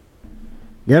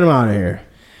 Get him out of here.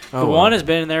 The one has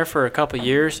been in there for a couple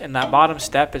years, and that bottom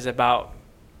step is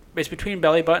it's between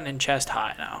belly button and chest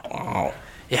high now. Wow.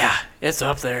 Yeah, it's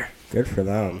up there. Good for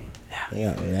them. Yeah. They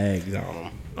got legs on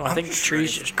them. Well, I think the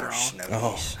trees just grown.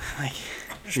 Oh. Like,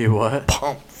 You what?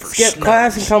 Pump for Skip snow.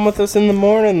 class and come with us in the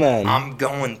morning then. I'm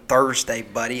going Thursday,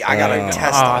 buddy. I got a Oh.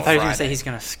 test oh, on I thought he was gonna say Friday. he's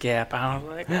gonna skip. I was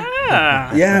like,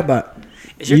 ah. Yeah, but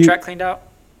Is your You- truck cleaned out?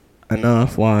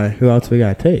 enough. Why? Who else we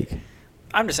gotta take?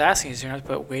 I'm just asking. Is you have to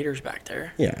put waiters back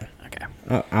there? Yeah,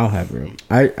 Okay. I'll have room.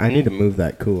 I need to move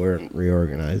that cooler and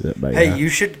reorganize it. But Hey, yeah. you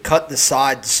should cut the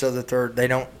sides so that they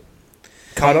don't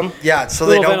Cut 'em? Yeah, so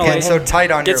they Little don't get so ventilation.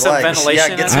 tight on Get your some legs.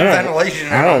 ventilation Yeah, get in some I don't- ventilation.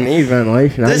 in I don't 'em. need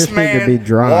ventilation. I This just need to be man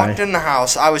dry. walked in the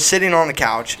house. I was sitting on the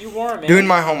couch You warm, man. doing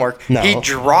my homework. No. He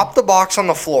dropped the box on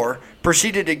the floor,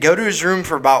 proceeded to go to his room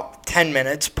for about 10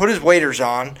 minutes, put his waders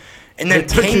on, and then It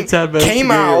took you 10 minutes to came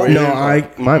get your out.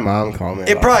 waders No, my mom called me.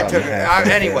 It about probably something took that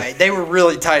happened. anyway. They were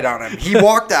really tight on him. He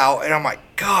walked out, and I'm like,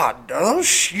 God, are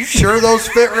those, you sure those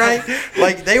fit right?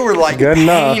 Like they were like Good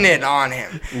enough. painted on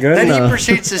him. Good then enough. he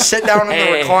proceeds to sit down in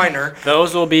Hey. the recliner.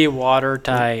 Those will be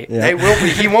watertight. Yeah. They will be.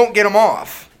 He won't get them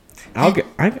off. I'll get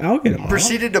him.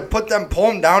 Proceeded to pull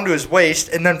them down to his waist,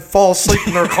 and then fall asleep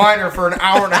in the recliner for an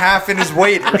hour and a half in his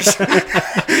waders.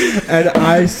 And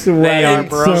I They are sweat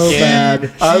broken. so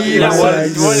bad. He Yeah, was what are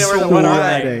they?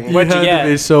 sweating. What'd you had get? to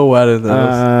be so wet in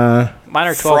those. Mine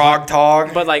are 12. Frog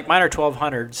tog. But like mine are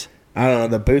 1200s. I don't know.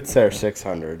 The boots are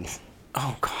 600s.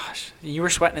 Oh gosh, you were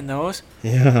sweating in those?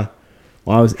 Yeah.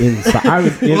 Well, I was inside. I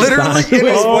was inside. Literally in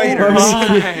his Oh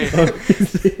waders.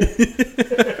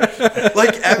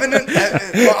 Like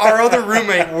our other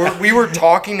roommate, we were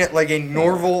talking at like a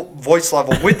normal voice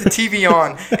level with the TV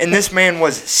on, and this man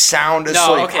was sound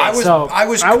asleep. No, okay. I was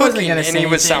I wasn't cooking, gonna and say he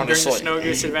was anything sound during the asleep. Snow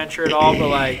Goose adventure at all, but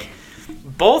like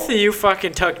both of you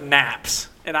fucking took naps.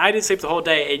 And I didn't sleep the whole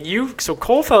day. And so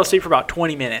Cole fell asleep for about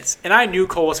 20 minutes. And I knew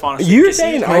Cole was falling asleep. You're 'cause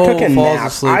saying he- I took a Cole falls nap.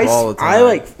 asleep all the I time.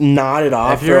 like nodded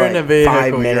off If you're for in like a vehicle, 5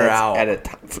 you're minutes out. at a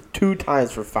time. 2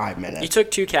 times for 5 minutes. you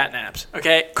took 2 cat naps.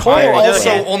 Okay? Cole I on the other also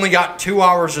hand- only got 2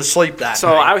 hours of sleep that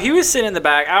So night. he was sitting in the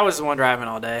back. I was the one driving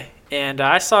all day. And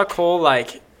I saw Cole,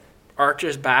 like, arch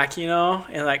his back, and,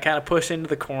 like, kind of push into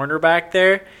the corner back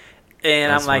there.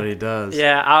 And That's I'm like, what he does.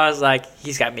 Yeah, I was like,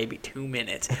 he's got maybe 2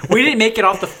 minutes. We didn't make it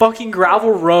off the fucking gravel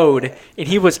road, and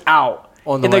he was out.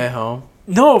 On the And way home.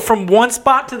 No, from one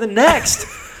spot to the next.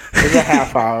 It was a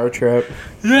half-hour trip.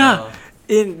 Yeah.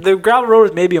 And the gravel road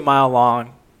was maybe a mile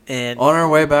long. And On our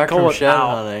way back Cole from was shed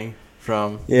out. hunting,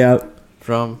 from Yeah.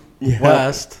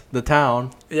 west, the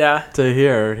town, Yeah. to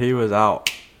here, he was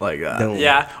out like that.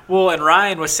 Yeah. Well, and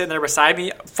Ryan was sitting there beside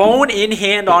me, phone in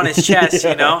hand on his chest,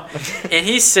 you know? And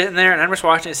he's sitting there, and I'm just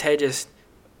watching his head just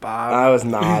bob. I was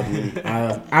nodding. I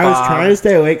was trying to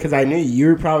stay awake because I knew you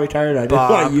were probably tired. I didn't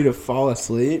want you to fall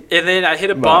asleep. And then I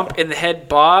hit a bump, and the head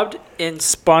bobbed and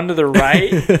spun to the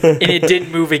right, and it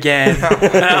didn't move again.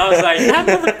 And I was like, that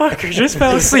motherfucker just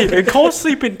fell asleep. And Cole's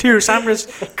sleeping too, so I'm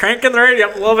just cranking the radio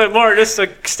up a little bit more just to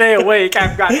stay awake.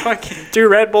 I've got fucking 2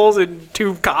 Red Bulls and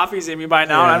 2 coffees in me by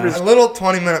now. And I'm just a little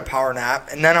 20-minute power nap,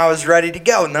 and then I was ready to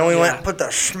go. And then we went and put the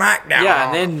smack down. Yeah,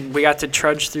 and then we got to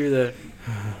trudge through the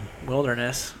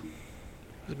wilderness.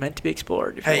 It was meant to be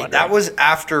explored. Hey, that was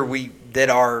after we did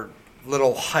our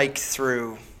little hike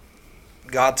through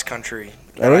God's country.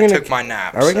 And I took my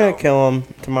nap. Are we going to kill him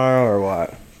tomorrow or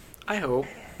what? I hope.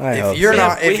 If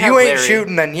you ain't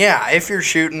shooting, then yeah. If you're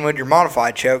shooting with your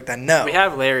modified choke, then no. We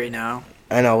have Larry now.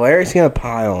 I know. Larry's going to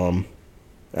pile him.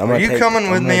 Are you coming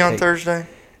with me on Thursday?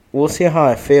 We'll see how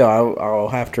I feel. I'll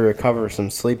have to recover some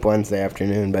sleep Wednesday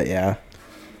afternoon, but yeah.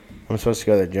 I'm supposed to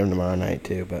go to the gym tomorrow night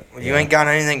too, but you ain't got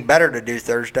anything better to do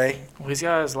Thursday. Well, he's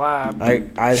got his lab.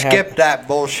 I'd skip that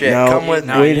bullshit. No, come with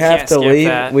me. We'd have to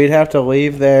leave. We'd have to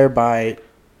leave there by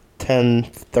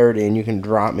 10:30, and you can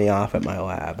drop me off at my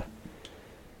lab.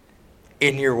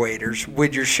 In your waders,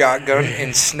 with your shotgun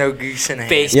and snow goose in hand.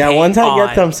 Face Yeah, once I on.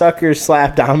 get them suckers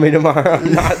slapped on me tomorrow,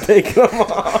 I'm not taking them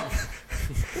off.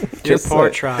 Your poor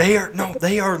try.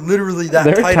 They are literally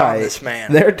that tight on this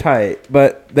man. They're tight,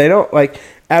 but they don't like.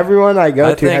 Everyone I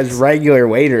go to has regular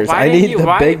waders. I need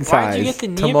the big size. You get the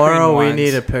Tomorrow we ones?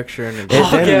 need a picture and it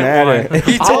didn't matter.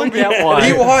 He told me one.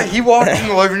 he walked in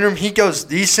the living room. He goes,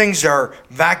 "These things are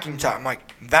vacuum tight." I'm like,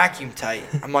 "Vacuum tight?"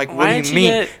 I'm like, "What do you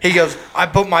mean?" He goes, "I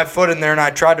put my foot in there and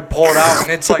I tried to pull it out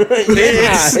and it's like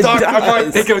it's stuck." I'm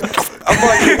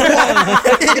like,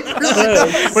 it really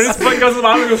does. When his foot goes in the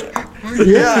bottom, it goes.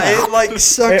 Yeah, it like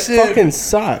sucks It in. fucking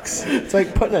sucks. It's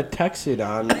like putting a tech suit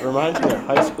on. It reminds me of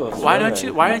high school. Why don't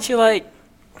you like?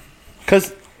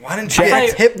 Because why didn't you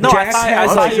get hip? I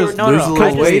thought you were going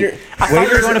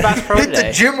to Bass Pro hit today.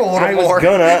 the gym a little I more. was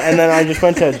gonna, and then I just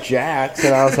went to Jack's,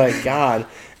 and I was like, God.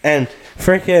 And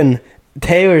freaking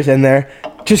Taylor's in there.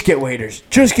 Just get waders.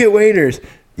 Just get waders.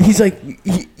 He's like,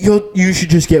 you should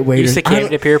just get waders. He succumbed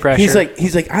to peer pressure. He's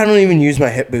like, I don't even use my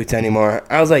hip boots anymore.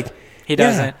 I was like, he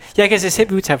doesn't. Yeah, because his hip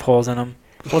boots have holes in them.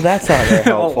 well, that's not very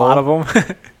helpful. A lot of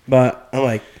them. But I'm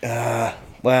like,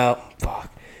 well,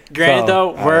 fuck. Granted,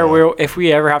 though, if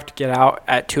we ever have to get out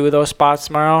at 2 of those spots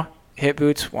tomorrow, hip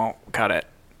boots won't cut it.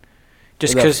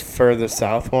 Just because for the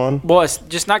south one. Well, it's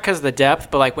just not because of the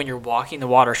depth, but like when you're walking, the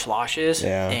water sloshes,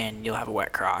 Yeah. and you'll have a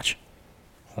wet crotch.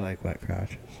 I like wet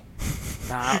crotches.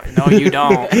 No, you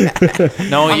don't.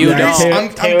 No, you don't. I'm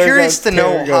curious to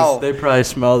know how. They probably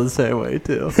smell the same way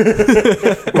too.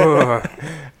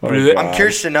 I'm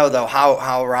curious to know though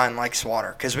how Ryan likes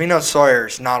water because we know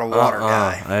Sawyer's not a water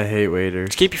guy. I hate waders.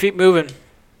 Just keep your feet moving.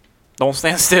 Don't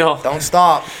stand still. Don't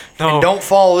stop. No. And don't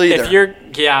fall either. You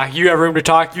have room to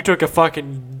talk. You took a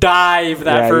fucking dive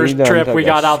that first trip we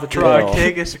got out the truck.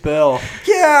 Take a spill.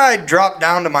 Yeah, I dropped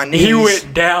down to my knees. He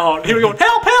went down. He was going,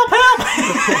 help, help, help.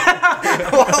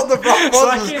 Well, the problem So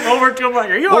was, I came over to him like,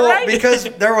 are you all right? because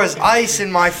there was ice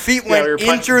and my feet went we were in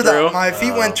punching through through. my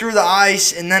feet went through the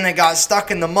ice and then it got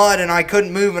stuck in the mud and I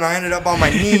couldn't move and I ended up on my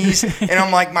knees and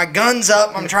I'm like, my gun's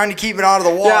up. I'm trying to keep it out of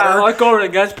the water. Yeah, I look over, the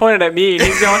gun's pointed at me, and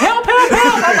he's going, help, help,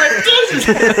 help. I'm like,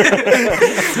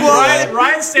 Jesus.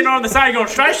 Ryan's sitting on the side going,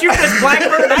 should I shoot this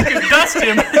blackbird? I can dust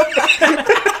him.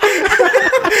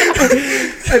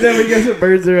 And then we get some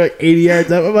birds that are like 80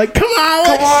 yards up. I'm like, come on,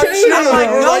 shoot I'm him. like,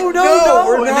 no.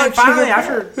 we're And not then finally,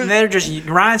 shooting. they're just,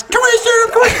 Ryan's, come on, shoot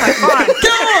him, come on. I'm like, fine,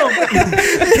 kill him.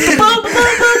 Boom, boom,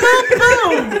 boom, boom,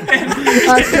 boom.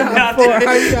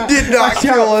 Did not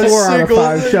kill a 4 out of single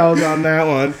 5 thing. shells on that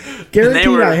one.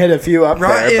 Guaranteed I hit a few up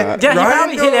Right, there. But Yeah, he Ryan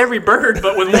probably hit every bird,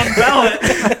 but with one pellet.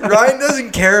 Ryan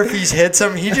doesn't care if he hits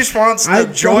him. He just wants I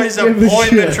the joys of don't give a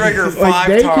pulling the shit. trigger Like, 5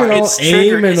 they can all times.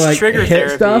 aim and like trigger hit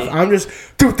therapy. stuff. I'm just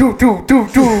do.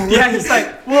 Yeah, he's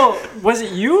like, well, was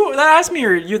it you that asked me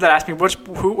or you that asked me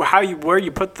where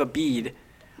you put the bead?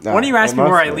 No, Why don't you ask it me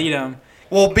where must I be. lead him?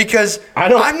 Well, because I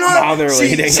don't I'm not bother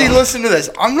leading See, them. listen to this.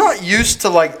 I'm not used to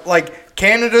like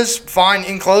Canada's fine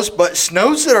in close, but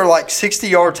snows that are like 60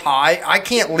 yards high, I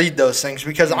can't lead those things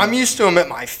because I'm used to them at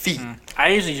my feet. I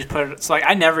usually just put it. So like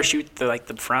I never shoot the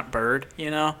front bird,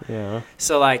 you know. Yeah.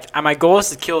 So like my goal is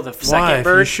to kill the second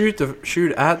bird. If you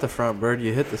shoot at the front bird,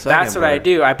 you hit the second. That's what I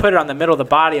do. I put it on the middle of the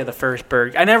body of the first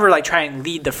bird. I never like try and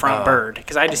lead the front bird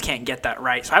because I just can't get that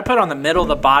right. So I put it on the middle of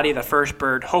the body of the first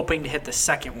bird, hoping to hit the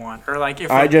second one. Or like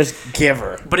if I just give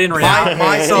her. But in reality,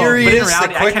 my theory is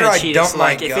the quicker I dump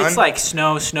my If gun. it's like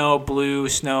snow, blue,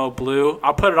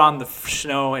 I'll put it on the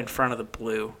snow in front of the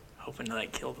blue, hoping to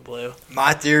like kill the blue.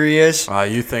 My theory is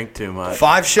You think too much.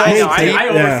 5 shells. I know, I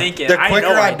overthink it. The quicker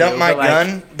I dump my but,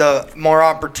 gun, the more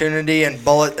opportunity and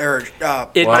bullet or in my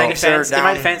blanks are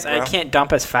defense, down, I can't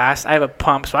dump as fast. I have a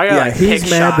pump, so I gotta he's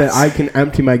pick mad shots. that I can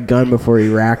empty my gun before he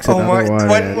racks another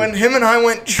one. When him and I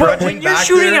went But trudging when you're back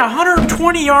shooting there,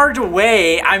 120 yards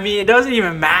away, I mean, it doesn't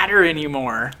even matter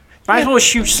anymore. Might as well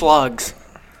shoot slugs.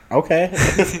 Okay.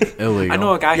 Illegal. I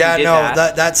know a guy yeah, who did no,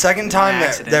 that. that second time that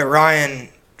accident. Ryan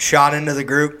shot into the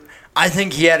group, I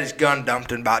think he had his gun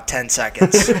dumped in about 10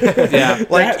 seconds. Yeah.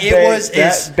 Like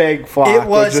that big flock it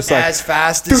was just as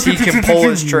fast as he can pull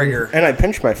his trigger. And I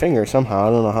pinched my finger somehow.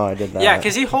 I don't know how I did that. Yeah,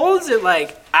 because he holds it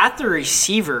like at the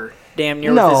receiver, damn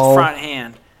near No. with his front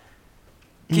hand.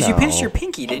 Because you No. pinched your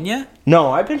pinky, didn't you?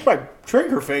 No, I pinched my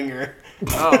trigger finger.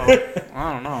 Oh,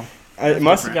 I don't know. It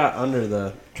must have got under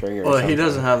the trigger. Well, he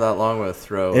doesn't have that long of a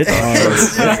throw. It's hard.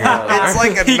 It's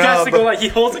like a He has to nub. go like he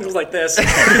holds it goes like this.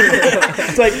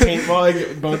 It's like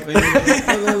paintball, both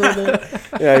fingers.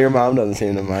 Yeah, your mom doesn't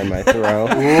seem to mind my throw.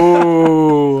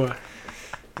 Ooh.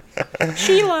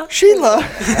 Sheila.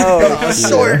 Oh,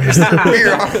 Sawyer just threw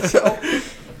beer on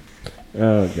himself.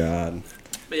 Oh God.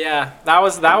 But yeah, that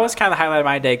was kind of the highlight of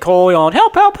my day. Cole yelling,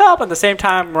 help, help, help. At the same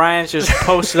time, Ryan's just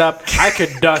posted up, I could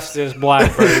dust this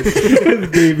blackbird.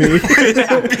 The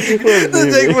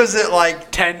thing was at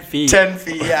like 10 feet. 10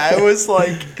 feet. Yeah, it was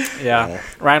like. Yeah.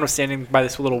 Ryan was standing by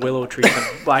this little willow tree, and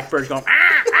the blackbird's going,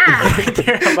 right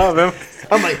there above him.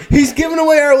 I'm like, he's giving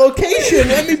away our location.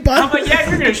 Let me buy. I'm like, yeah,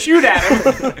 you're going to shoot at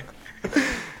him.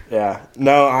 Yeah.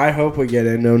 No, I hope we get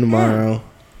into him tomorrow.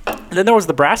 And then there was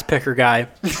the brass picker guy.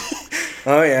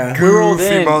 Oh yeah. We rolled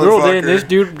Goofy in. motherfucker. This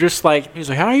dude just like, he's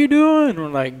like, how you doing? And we're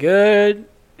like, good.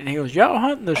 And he goes, y'all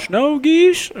hunting the snow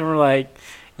geese? And we're like,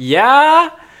 yeah.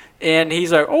 And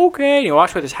he's like, okay. And he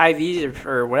walks with his high V's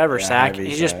or whatever Yeah, sack. high-V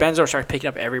He just sack. bends over and starts picking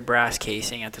up every brass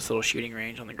casing at this little shooting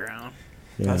range on the ground.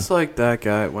 Yeah. That's like that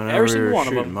guy whenever Every we single were one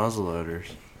of shooting them. muzzleloaders.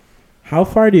 How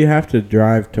far do you have to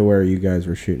drive to where you guys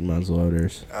were shooting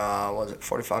muzzleloaders? Was it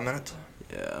 45 minutes?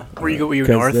 Yeah. Were you 'Cause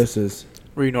north? This is.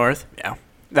 Were you north? Yeah.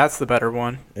 That's the better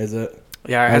one. Is it?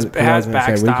 Yeah, it I has was gonna say, we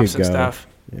backstops could and go. stuff.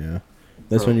 Yeah.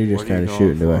 This Bro, one you what just are you kind of going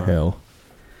shoot into a for? hill.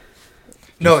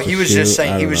 No, Just he to was just shoot,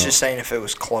 saying. I He don't was know. just saying if it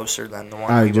was closer than the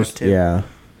one I we just went to. yeah. It's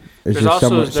There's just also-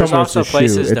 somewhere, there's somewhere also to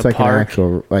places shoot. It's to like park. an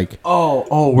actual like.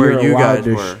 Oh, where you're you allowed guys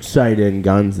to were. sight in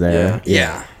guns there.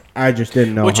 Yeah. I just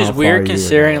didn't know. Which how is far weird you were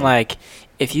considering, going. like,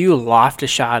 if you loft a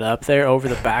shot up there over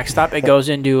the backstop, it goes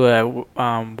into a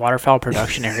waterfowl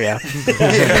production area.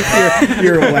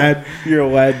 your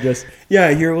lead just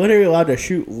you're literally allowed to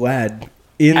shoot lead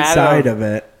inside of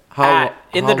it.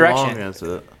 In the direction. How long is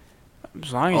it?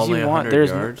 As long as Only you want. 100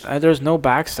 yards? There's no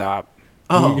backstop.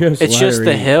 Oh, You It's let just her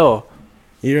the eat. hill.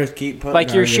 You just keep putting Like,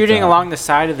 you're targets shooting up. along the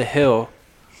side of the hill.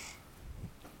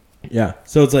 Yeah,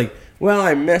 so it's like, well,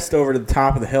 I missed over to the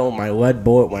top of the hill. My lead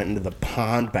bullet went into the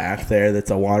pond back there.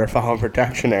 That's a waterfowl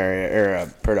protection area or a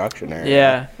production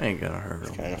area. Yeah. ain't gonna hurt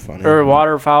them. Kind of funny. Or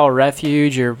waterfowl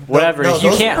refuge or whatever. No, you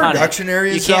those can't hunt production it.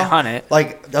 areas, You can't though, hunt it.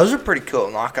 Like, those are pretty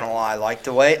cool, not gonna lie. Like,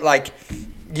 the way, like,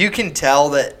 you can tell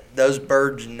that those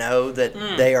birds know that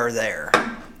they are there.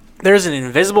 There's an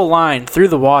invisible line through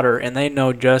the water, and they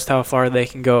know just how far they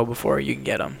can go before you can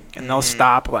get them. And they'll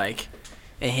stop, like,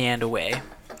 a hand away.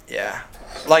 Yeah.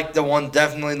 Like,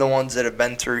 definitely the ones that have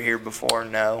been through here before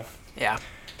know. Yeah.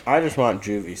 I just want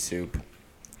juvie soup.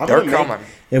 They're coming.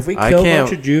 If we I kill a can't-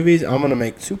 bunch of juvies, I'm gonna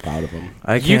make soup out of them.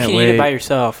 I You can't can wait eat it by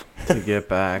yourself. to get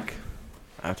back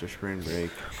after spring break.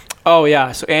 Oh,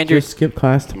 yeah. So, Andrew, Just skip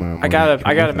class tomorrow. I got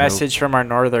morning. a message from our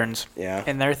Northerns, Yeah.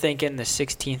 and they're thinking the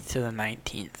 16th to the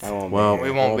 19th. I won't Well, be we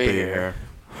here. won't be here.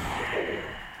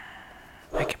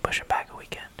 I can push them back a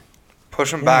weekend. Push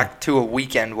them back to a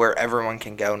weekend where everyone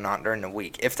can go, not during the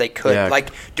week. If they could, Yeah. like,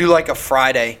 do like a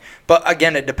Friday. But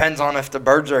again, it depends on if the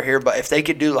birds are here. But if they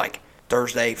could do like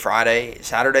Thursday, Friday,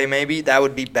 Saturday, maybe that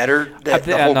would be better. That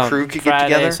the whole crew could Friday,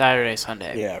 get together. Saturday,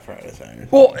 Sunday. Yeah, Friday, Saturday.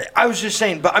 Well, I was just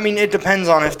saying, but I mean, it depends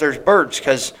on if there's birds,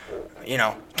 because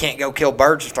can't go kill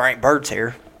birds if there ain't birds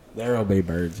here. There will be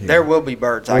birds here. There will be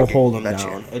birds. We'll I hold them bet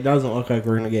down. you. It doesn't look like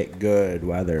we're gonna get good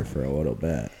weather for a little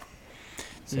bit.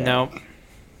 So, Nope.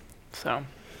 So,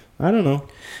 I don't know.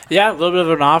 yeah, a little bit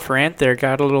of an off rant there.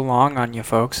 Got a little long on you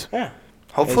folks. Yeah,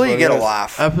 Hopefully you get a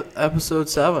laugh. Episode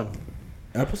 7.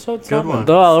 Episode Good 7. one.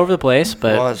 Though all over the place,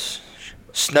 but It was.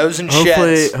 Snows and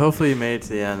sheds. Hopefully you made it to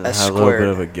the end and That's had a little bit squared.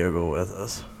 of a giggle with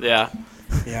us. yeah.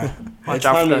 Yeah. Watch It's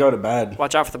out time for to go to bed.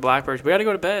 Watch out for the blackbirds. We got to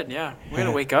go to bed. Yeah, we got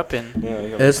to wake up and. Yeah,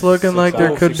 It's looking like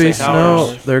there could be 6 snow.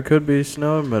 hours. There could be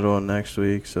snow in the middle of next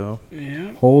week. So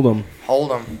Yeah. Hold them.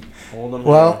 Hold them. Hold them.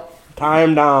 Well, tie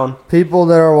them down. people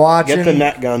that are watching, Get the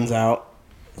net guns out.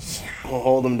 We'll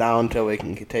hold them down until we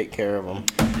can take care of them.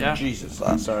 Yeah. Jesus,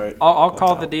 sorry. I'll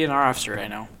call the DNR officer right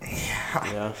now.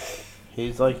 Yeah.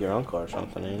 He's like your uncle or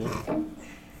something, ain't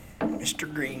he?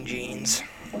 Mr. Green Jeans.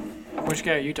 Which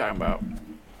guy are you talking about?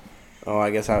 Oh,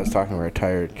 I guess I was talking to a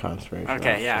retired conservation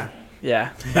Okay, officer. yeah.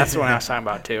 That's the one I was talking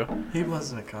about too. he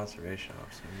wasn't a conservation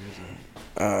officer.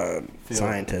 He was a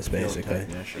Scientist, basically.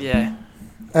 technician. Yeah.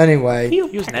 anyway, He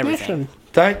was in everything.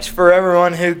 Thanks for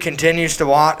everyone who continues to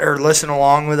watch or listen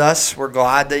along with us. We're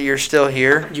glad that you're still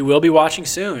here. You will be watching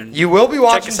soon. You will be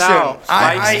watching us soon. out.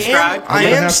 Like, subscribe. I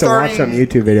am starting.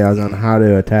 YouTube videos on how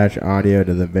to attach audio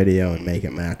to the video and make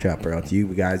it match up, or else you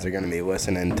guys are going to be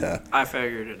listening to. I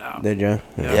figured it out. Did you?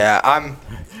 Yeah, I'm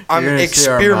You're gonna see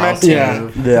our mouths experimenting.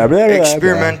 move.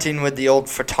 Experimenting with the old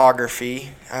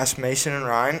photography. Ask Mason and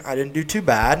Ryan. I didn't do too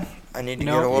bad. I need to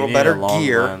get a You little need better long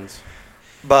gear, lens.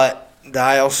 but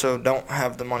I also don't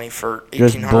have the money for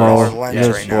Just $1,800 blow, lens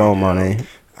just right blow now. money.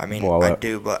 I mean, blow I it.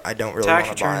 do, but I don't really Tax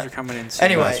want to buy returns are it. coming in soon.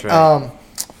 Anyway, That's right.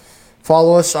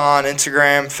 follow us. us on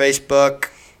Instagram, Facebook.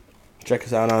 Check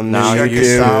us out on Now Check us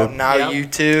YouTube. out now Yep.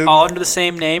 YouTube. all under the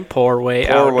same name, Poor Way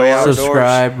Poor Way Outdoors. Outdoors.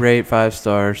 Subscribe, rate 5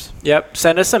 stars. Yep.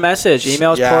 Send us a message.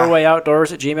 Email us Yeah.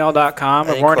 poorwayoutdoors@gmail.com.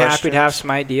 We're Any more than happy to have questions?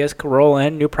 some ideas. Roll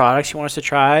in new products you want us to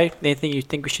try. Anything you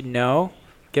think we should know,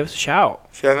 give us a shout.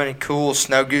 If you have any cool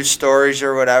snow goose stories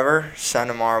or whatever, send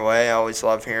them our way. I always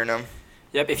love hearing them.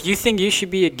 Yep. If you think you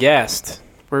should be a guest,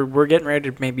 we're getting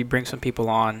ready to maybe bring some people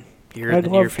on here in I'd the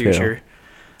near love to. future.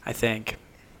 I think.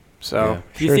 So Yeah,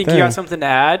 if you sure think you thing. got something to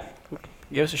add,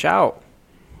 give us a shout.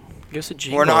 Give us a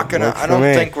jingle. We're not gonna. Works I for don't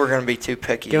me. think we're gonna be too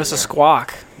picky. Give us a either.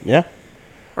 squawk Yeah.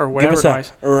 or Give whatever us a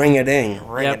noise. ring-a-ding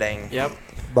Ring-a-ding. Yep.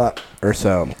 But or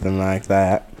something like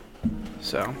that.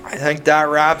 So. I think that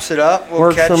wraps it up. We'll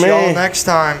Works catch for me. y'all next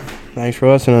time. Thanks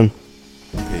for listening.